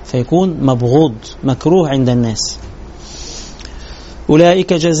 فيكون مبغوض مكروه عند الناس.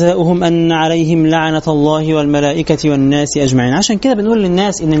 أولئك جزاؤهم أن عليهم لعنة الله والملائكة والناس أجمعين. عشان كده بنقول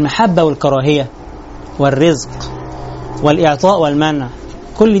للناس إن المحبة والكراهية والرزق والإعطاء والمنع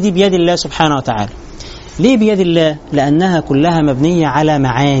كل دي بيد الله سبحانه وتعالى. ليه بيد الله؟ لأنها كلها مبنية على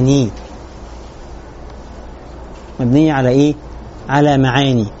معاني. مبنية على إيه؟ على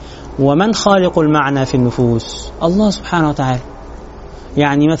معاني. ومن خالق المعنى في النفوس؟ الله سبحانه وتعالى.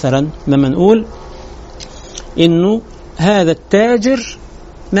 يعني مثلا لما نقول إنه هذا التاجر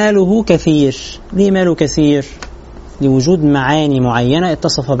ماله كثير. ليه ماله كثير؟ لوجود معاني معينة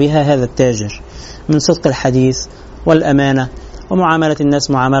اتصف بها هذا التاجر من صدق الحديث والأمانة ومعاملة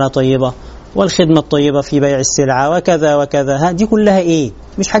الناس معاملة طيبة والخدمة الطيبة في بيع السلعة وكذا وكذا. دي كلها إيه؟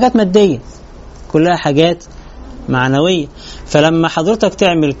 مش حاجات مادية، كلها حاجات معنوية. فلما حضرتك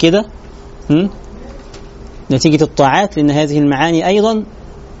تعمل كده نتيجة الطاعات، لأن هذه المعاني أيضا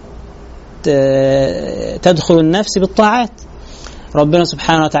تدخل النفس بالطاعات. ربنا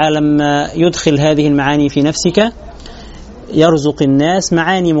سبحانه وتعالى لما يدخل هذه المعاني في نفسك يرزق الناس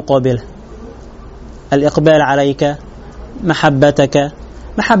معاني مقابلة: الإقبال عليك، محبتك،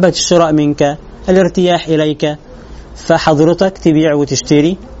 محبة الشراء منك، الارتياح إليك. فحضرتك تبيع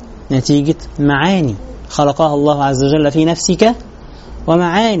وتشتري نتيجة معاني خلقها الله عز وجل في نفسك،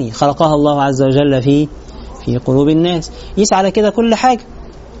 ومعاني خلقها الله عز وجل في قلوب الناس. يسعى على كده كل حاجة.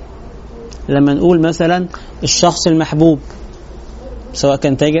 لما نقول مثلا الشخص المحبوب سواء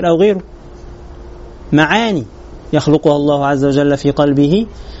كان تاجر أو غيره، معاني يخلقها الله عز وجل في قلبه،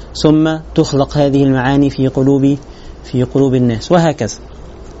 ثم تخلق هذه المعاني في قلوب الناس، وهكذا.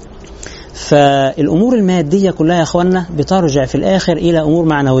 فالأمور المادية كلها يا أخوانا بترجع في الآخر إلى أمور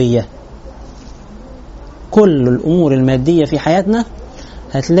معنوية. كل الأمور المادية في حياتنا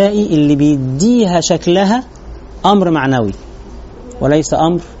هتلاقي اللي بيديها شكلها أمر معنوي وليس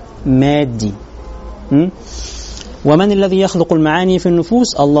أمر مادي. ومن الذي يخلق المعاني في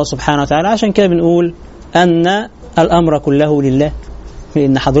النفوس؟ الله سبحانه وتعالى. عشان كده بنقول أن الأمر كله لله،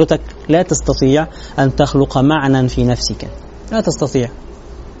 لأن حضرتك لا تستطيع أن تخلق معنى في نفسك، لا تستطيع.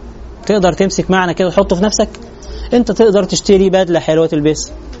 تقدر تمسك معنى كده وتحطه في نفسك؟ أنت تقدر تشتري بدلة حلوة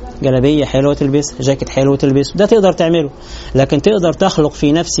تلبس، جلابية حلوة تلبس، جاكيت حلوة تلبس، ده تقدر تعمله. لكن تقدر تخلق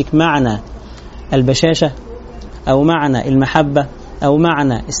في نفسك معنى البشاشة أو معنى المحبة أو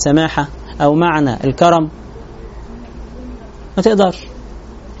معنى السماحة أو معنى الكرم؟ ما تقدر.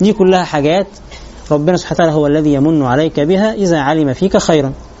 دي كلها حاجات ربنا سبحانه وتعالى هو الذي يمن عليك بها إذا علم فيك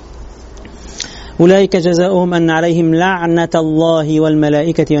خيرا. أولئك جزاؤهم أن عليهم لعنة الله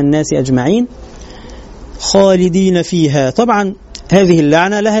والملائكة والناس أجمعين خالدين فيها. طبعا هذه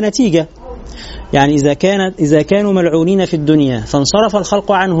اللعنة لها نتيجة. يعني إذا كانوا ملعونين في الدنيا فانصرف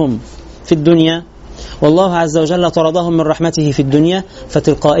الخلق عنهم في الدنيا والله عز وجل طردهم من رحمته في الدنيا،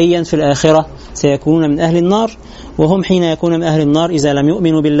 فتلقائيا في الآخرة سيكونون من أهل النار. وهم حين يكون من أهل النار إذا لم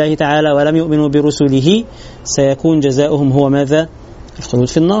يؤمنوا بالله تعالى ولم يؤمنوا برسله سيكون جزاؤهم هو ماذا؟ الخلود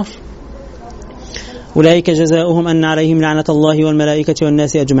في النار. أولئك جزاؤهم أن عليهم لعنة الله والملائكة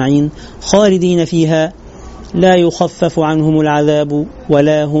والناس أجمعين خالدين فيها لا يخفف عنهم العذاب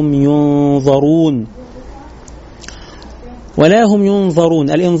ولا هم ينظرون. ولا هم ينظرون.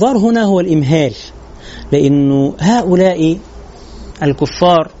 الإنظار هنا هو الإمهال، لأنه هؤلاء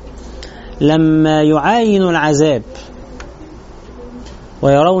الكفار لما يعاينوا العذاب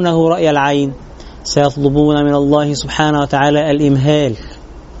ويرونه رأي العين سيطلبون من الله سبحانه وتعالى الإمهال.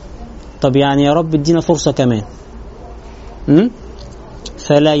 طب يعني يا رب ادينا فرصة كمان.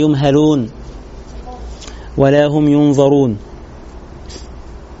 فلا يمهلون ولا هم ينظرون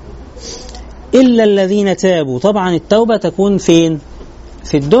إلا الذين تابوا. طبعا التوبة تكون فين؟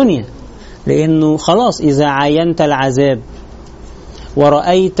 في الدنيا، لأنه خلاص إذا عاينت العذاب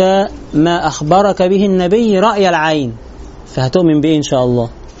ورأيت ما أخبرك به النبي رأي العين فهتؤمن به إن شاء الله.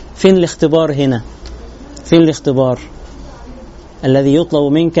 فين الاختبار هنا؟ فين الاختبار الذي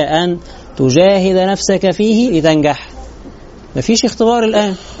يطلب منك أن تجاهد نفسك فيه لتنجح. مفيش اختبار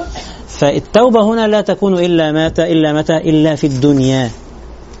الآن. فالتوبة هنا لا تكون إلا في الدنيا.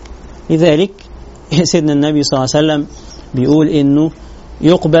 لذلك سيدنا النبي صلى الله عليه وسلم بيقول إنه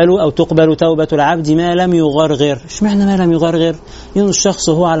تقبل توبة العبد ما لم يغرغر. اشمعنى ما لم يغرغر؟ إنه الشخص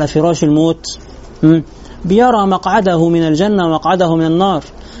هو على فراش الموت بيرى مقعده من الجنة ومقعده من النار،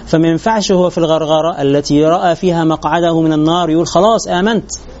 فما ينفعش هو في الغرغرة التي رأى فيها مقعده من النار يقول خلاص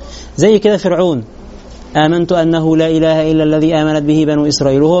آمنت. زي كده فرعون، آمنت أنه لا إله إلا الذي آمنت به بنو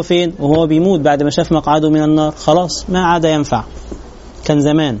إسرائيل، وهو فين؟ وهو بيموت بعد ما شاف مقعده من النار، خلاص ما عاد ينفع، كان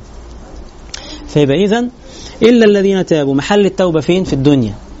زمان. فيبقى إذن إلا الذين تابوا، محل التوبة فين؟ في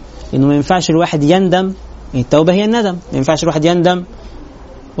الدنيا. إنه ما ينفعش الواحد يندم، التوبة هي الندم، ما ينفعش الواحد يندم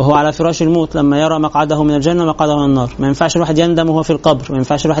وهو على فراش الموت لما يرى مقعده من الجنة ومقعده من النار، ما ينفعش الواحد يندم وهو في القبر، ما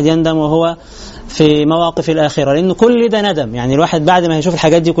ينفعش الواحد يندم وهو في مواقف الآخرة، لأنه كل ده ندم. يعني الواحد بعد ما يشوف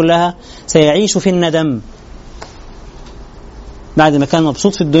الحاجات دي كلها سيعيش في الندم. بعد ما كان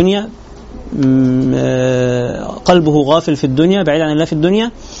مبسوط في الدنيا، قلبه غافل في الدنيا، بعيد عن الله في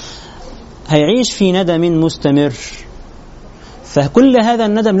الدنيا، هيعيش في ندم مستمر. فكل هذا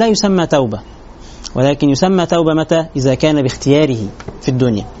الندم لا يسمى توبة، ولكن يسمى توبة متى؟ إذا كان باختياره في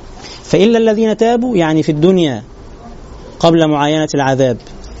الدنيا. فإلا الذين تابوا يعني في الدنيا قبل معاينة العذاب.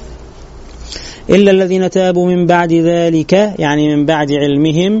 إلا الذين تابوا من بعد ذلك يعني من بعد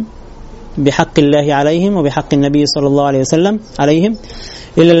علمهم بحق الله عليهم وبحق النبي صلى الله عليه وسلم عليهم.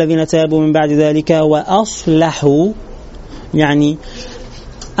 إلا الذين تابوا من بعد ذلك وأصلحوا يعني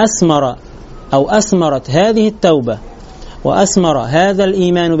أثمرت هذه التوبة وأثمر هذا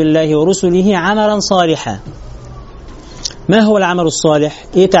الإيمان بالله ورسله عملا صالحا. ما هو العمل الصالح؟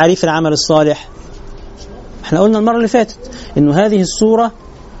 إيه تعريف العمل الصالح؟ احنا قلنا المرة اللي فاتت إنه هذه السورة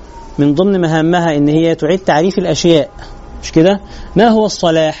من ضمن مهامها إن هي تعيد تعريف الأشياء، مش كده؟ ما هو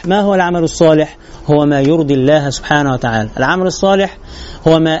الصلاح؟ ما هو العمل الصالح؟ هو ما يرضي الله سبحانه وتعالى. العمل الصالح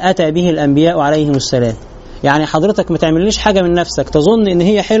هو ما أتى به الأنبياء عليهم السلام. يعني حضرتك ما تعمليش حاجة من نفسك تظن إن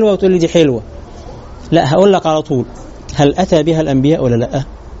هي حلوة وتقول لي دي حلوة، لا، هقول لك على طول هل أتى بها الأنبياء ولا لا؟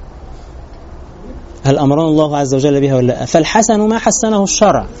 هل أمرنا الله عز وجل بها ولا لا؟ فالحسن ما حسنه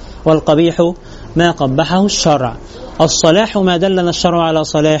الشرع، والقبيح ما قبحه الشرع. الصلاح ما دلنا الشرع على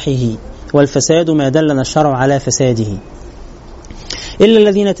صلاحه، والفساد ما دلنا الشرع على فساده. إلا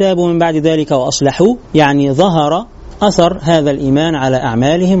الذين تابوا من بعد ذلك وأصلحوا يعني ظهر أثر هذا الإيمان على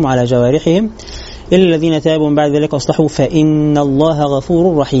أعمالهم وعلى جوارحهم. إلا الذين تابوا من بعد ذلك وأصلحوا فإن الله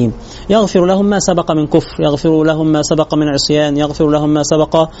غفور رحيم، يغفر لهم ما سبق من كفر، يغفر لهم ما سبق من عصيان، يغفر لهم ما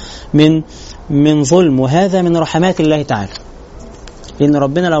سبق من ظلم. وهذا من رحمات الله تعالى، لأن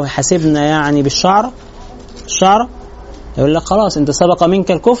ربنا لو حسبنا يعني بالشعر يقول لك خلاص أنت سبق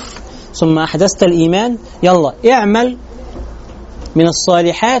منك الكفر ثم أحدثت الإيمان، يلا اعمل من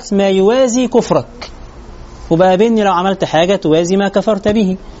الصالحات ما يوازي كفرك، وبقى بيني لو عملت حاجة توازي ما كفرت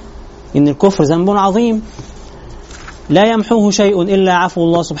به. إن الكفر ذنب عظيم لا يمحوه شيء إلا عفو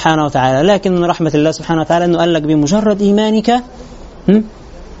الله سبحانه وتعالى، لكن من رحمة الله سبحانه وتعالى أنه قال لك بمجرد إيمانك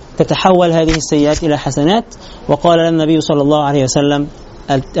تتحول هذه السيئات إلى حسنات. وقال النبي صلى الله عليه وسلم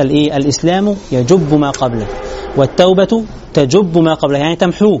الإسلام يجب ما قبله، والتوبة تجب ما قبله، يعني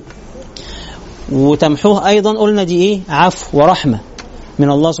تمحوه. وتمحوه أيضا قلنا دي عفو ورحمة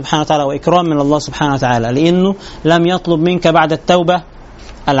من الله سبحانه وتعالى وإكرام من الله سبحانه وتعالى، لأنه لم يطلب منك بعد التوبة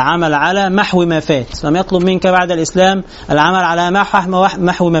العمل على محو ما فات، لم يطلب منك بعد الإسلام العمل على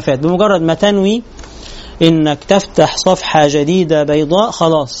محو ما فات. بمجرد ما تنوي إنك تفتح صفحة جديدة بيضاء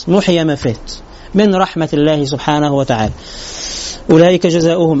خلاص محي ما فات من رحمة الله سبحانه وتعالى. أولئك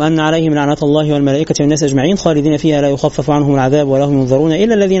جزاؤهم أن عليهم لعنة الله والملائكة والناس أجمعين خالدين فيها لا يخفف عنهم العذاب ولا هم ينظرون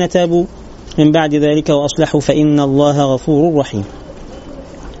إلا الذين تابوا من بعد ذلك وأصلحوا فإن الله غفور رحيم.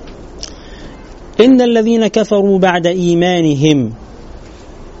 إن الذين كفروا بعد إيمانهم،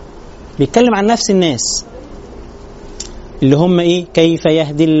 بيتكلم عن نفس الناس اللي هم كيف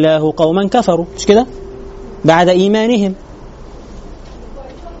يهدي الله قوما كفروا، مش كده؟ بعد إيمانهم،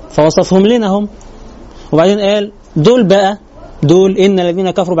 فوصفهم لنا هم، وبعدين قال دول إن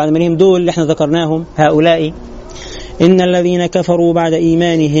الذين كفروا بعد إيمانهم، دول اللي احنا ذكرناهم هؤلاء. إن الذين كفروا بعد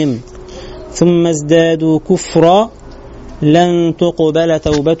إيمانهم ثم ازدادوا كفرا لن تقبل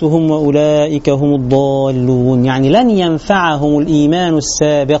توبتهم وأولئك هم الضالون، يعني لن ينفعهم الإيمان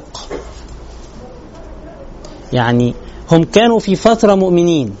السابق. يعني هم كانوا في فترة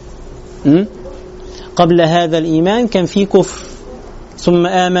مؤمنين، قبل هذا الإيمان كان في كفر، ثم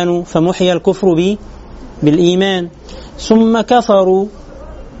آمنوا فمحي الكفر بالإيمان، ثم كفروا.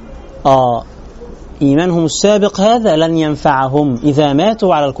 إيمانهم السابق هذا لن ينفعهم إذا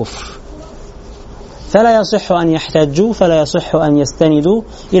ماتوا على الكفر. فلا يصح أن يحتجوا، فلا يصح أن يستندوا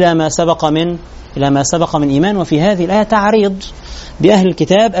إلى ما سبق من إيمان. وفي هذه الآية تعريض بأهل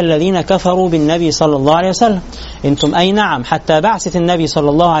الكتاب الذين كفروا بالنبي صلى الله عليه وسلم. أنتم أي نعم حتى بعثة النبي صلى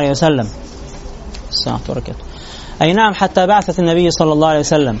الله عليه وسلم، أي نعم حتى بعثة النبي صلى الله عليه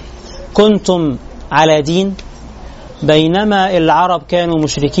وسلم كنتم على دين، بينما العرب كانوا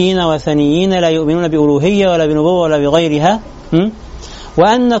مشركين وثنيين لا يؤمنون بألوهية ولا بنبوة ولا بغيرها،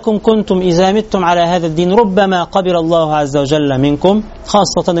 وأنكم كنتم إذا متم على هذا الدين ربما قبل الله عز وجل منكم،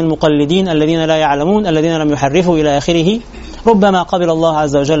 خاصة المقلدين الذين لا يعلمون الذين لم يحرفوا إلى آخره، ربما قبل الله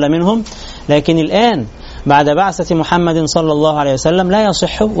عز وجل منهم. لكن الآن بعد بعثة محمد صلى الله عليه وسلم لا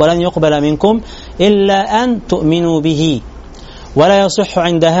يصح ولن يقبل منكم إلا أن تؤمنوا به، ولا يصح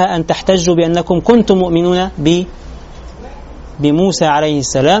عندها أن تحتجوا بأنكم كنتم مؤمنون بموسى عليه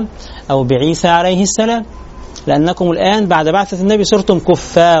السلام أو بعيسى عليه السلام، لأنكم الآن بعد بعثة النبي صرتم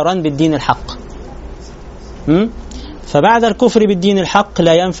كفارا بالدين الحق. فبعد الكفر بالدين الحق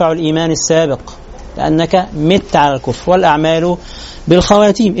لا ينفع الإيمان السابق، لأنك مت على الكفر. والأعمال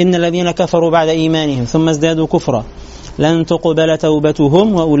بالخواتيم، إن الذين كفروا بعد إيمانهم ثم ازدادوا كفرا لن تقبل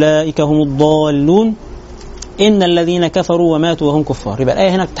توبتهم وأولئك هم الضالون إن الذين كفروا وماتوا وهم كفار. يبقى الآية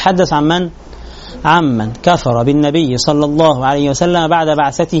هنا تتحدث عمن كفر بالنبي صلى الله عليه وسلم بعد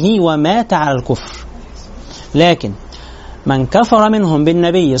بعثته ومات على الكفر. لكن من كفر منهم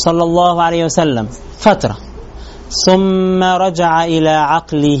بالنبي صلى الله عليه وسلم فترة ثم رجع إلى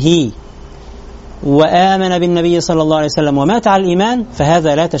عقله وآمن بالنبي صلى الله عليه وسلم ومات على الإيمان،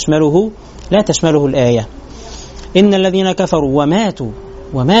 فهذا لا تشمله الآية. إن الذين كفروا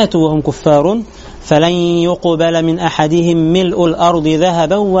وماتوا وهم كفار فلن يقبل من أحدهم ملء الأرض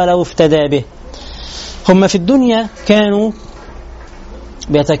ذهبا ولو افتدى به. هم في الدنيا كانوا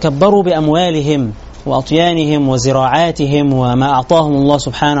بيتكبروا بأموالهم وأطيانهم وزراعاتهم وما أعطاهم الله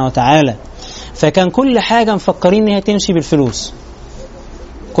سبحانه وتعالى، فكان كل حاجة مفكرين إنها تمشي بالفلوس،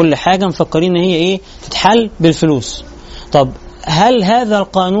 كل حاجة مفكرين إن هي تتحل بالفلوس. طب هل هذا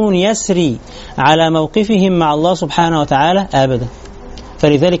القانون يسري على موقفهم مع الله سبحانه وتعالى؟ أبدا.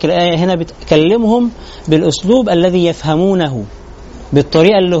 فلذلك الآية هنا بتكلمهم بالأسلوب الذي يفهمونه،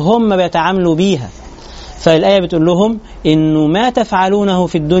 بالطريقة اللي هم بيتعاملوا بيها. فالآية بتقول لهم إنه ما تفعلونه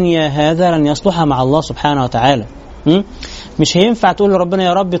في الدنيا هذا لن يصلح مع الله سبحانه وتعالى. مش هينفع تقول لربنا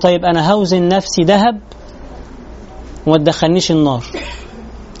يا رب طيب أنا هوزن نفسي ذهب وما تدخلنيش النار،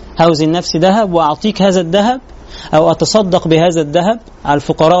 هوزن نفسي ذهب وأعطيك هذا الذهب أو أتصدق بهذا الذهب على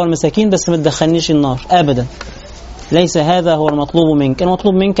الفقراء والمساكين بس ما تدخلنيش النار. أبدا، ليس هذا هو المطلوب منك.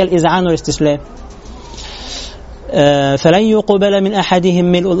 المطلوب منك الإذعان والاستسلام. فلن يقبل من أحدهم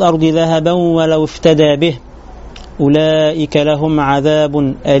ملء الأرض ذهبا ولو افتدى به أولئك لهم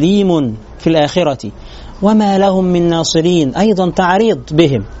عذاب أليم في الآخرة وما لهم من ناصرين. أيضا تعريض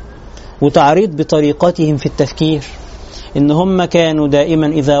بهم وتعريض بطريقتهم في التفكير، إن هم كانوا دائما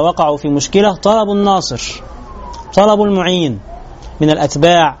إذا وقعوا في مشكلة طلبوا الناصر، طلبوا المعين من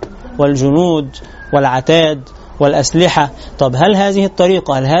الأتباع والجنود والعتاد والأسلحة. طب هل هذه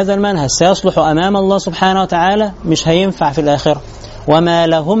الطريقة، هل هذا المنهج سيصلح أمام الله سبحانه وتعالى؟ مش هينفع في الآخرة. وما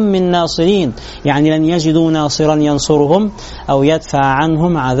لهم من ناصرين، يعني لن يجدوا ناصرا ينصرهم أو يدفع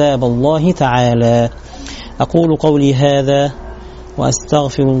عنهم عذاب الله تعالى. أقول قولي هذا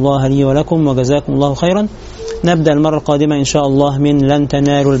وأستغفر الله لي ولكم وجزاكم الله خيرا. نبدأ المرة القادمة إن شاء الله من لن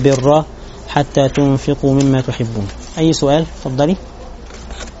تنالوا البر حتى تنفقوا مما تحبون. أي سؤال؟ تفضلي.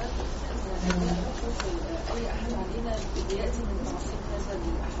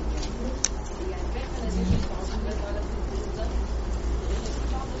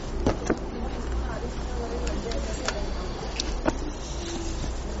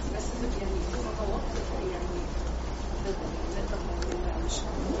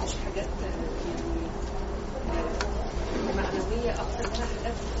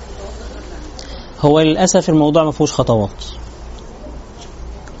 هو للأسف الموضوع ما فيهوش خطوات.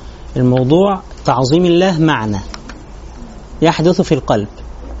 الموضوع تعظيم الله معنى يحدث في القلب،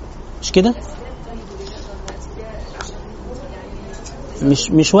 مش كده؟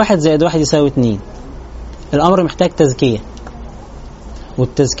 مش 1 زائد 1 يساوي 2. الأمر محتاج تزكية،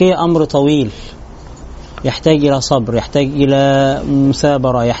 والتزكية أمر طويل، يحتاج إلى صبر، يحتاج إلى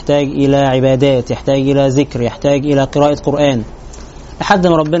مثابرة، يحتاج إلى عبادات، يحتاج إلى ذكر، يحتاج إلى قراءة قرآن، لحد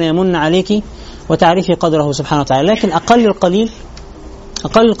ما ربنا يمن عليك وتعرفي قدره سبحانه وتعالى. لكن أقل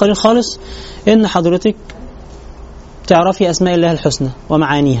القليل خالص إن حضرتك تعرفي أسماء الله الحسنى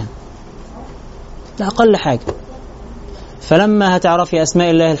ومعانيها، ده أقل حاجة. فلما هتعرفي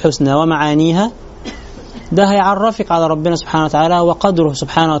أسماء الله الحسنى ومعانيها، ده هيعرفك على ربنا سبحانه وتعالى وقدره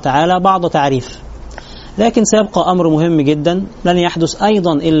سبحانه وتعالى بعض تعريف. لكن سيبقى أمر مهم جدا لن يحدث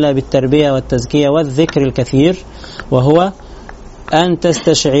أيضا إلا بالتربية والتزكية والذكر الكثير، وهو أن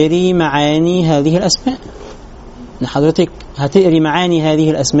تستشعري معاني هذه الأسماء. حضرتك هتقري معاني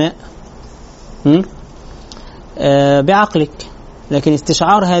هذه الأسماء بعقلك، لكن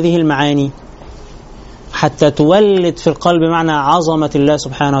استشعار هذه المعاني حتى تولد في القلب معنى عظمة الله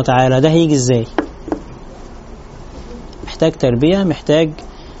سبحانه وتعالى، ده هيجي ازاي؟ محتاج تربية، محتاج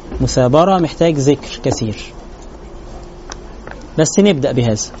مثابرة، محتاج ذكر كثير. بس نبدأ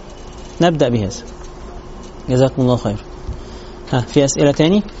بهذا. جزاكم الله خير. في أسئلة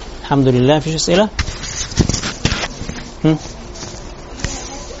تاني؟ الحمد لله فيش أسئلة.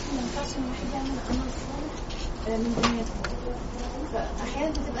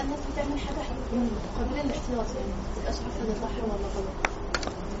 أحيانا بتبقى الناس بتعمل حاجة قابلة للاحتياط، يعني ما تبقاش عارفة ده صح ولا غلط،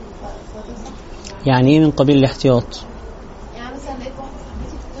 فده صح. يعني إيه من قبيل الاحتياط؟ يعني مثلا لقيت واحدة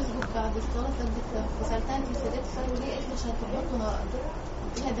صاحبتي بتسجد بعد الصلاة فسألتها أنت ابتديتي تصلي ليه؟ قالت لي عشان تحطها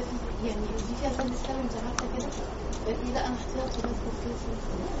فيها ده يعني دي فيها زي السلم أنت عارفة كده. قالت لي لا أنا احتياطي بس كده.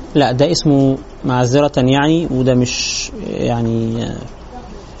 لا ده اسمه معذرة يعني، وده مش يعني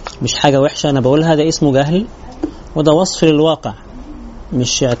مش حاجة وحشة أنا بقولها، ده اسمه جهل، وده وصف للواقع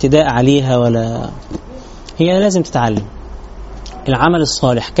مش اعتداء عليها، ولا هي لازم تتعلم. العمل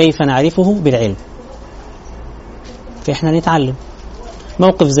الصالح كيف نعرفه؟ بالعلم. فإحنا نتعلم.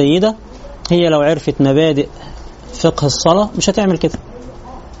 موقف زي ده هي لو عرفت مبادئ فقه الصلاة مش هتعمل كده.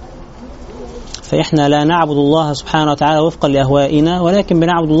 فإحنا لا نعبد الله سبحانه وتعالى وفقا لأهوائنا، ولكن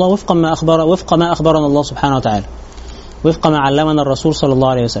بنعبد الله وفق ما أخبرنا الله سبحانه وتعالى، وفق ما علمنا الرسول صلى الله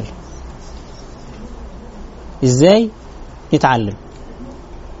عليه وسلم. إزاي نتعلم؟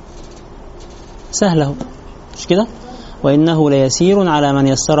 سهله مش كده؟ وإنه ليسير على من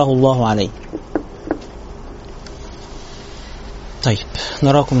يسره الله عليه. طيب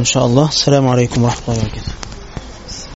نراكم إن شاء الله. السلام عليكم ورحمة الله وبركاته.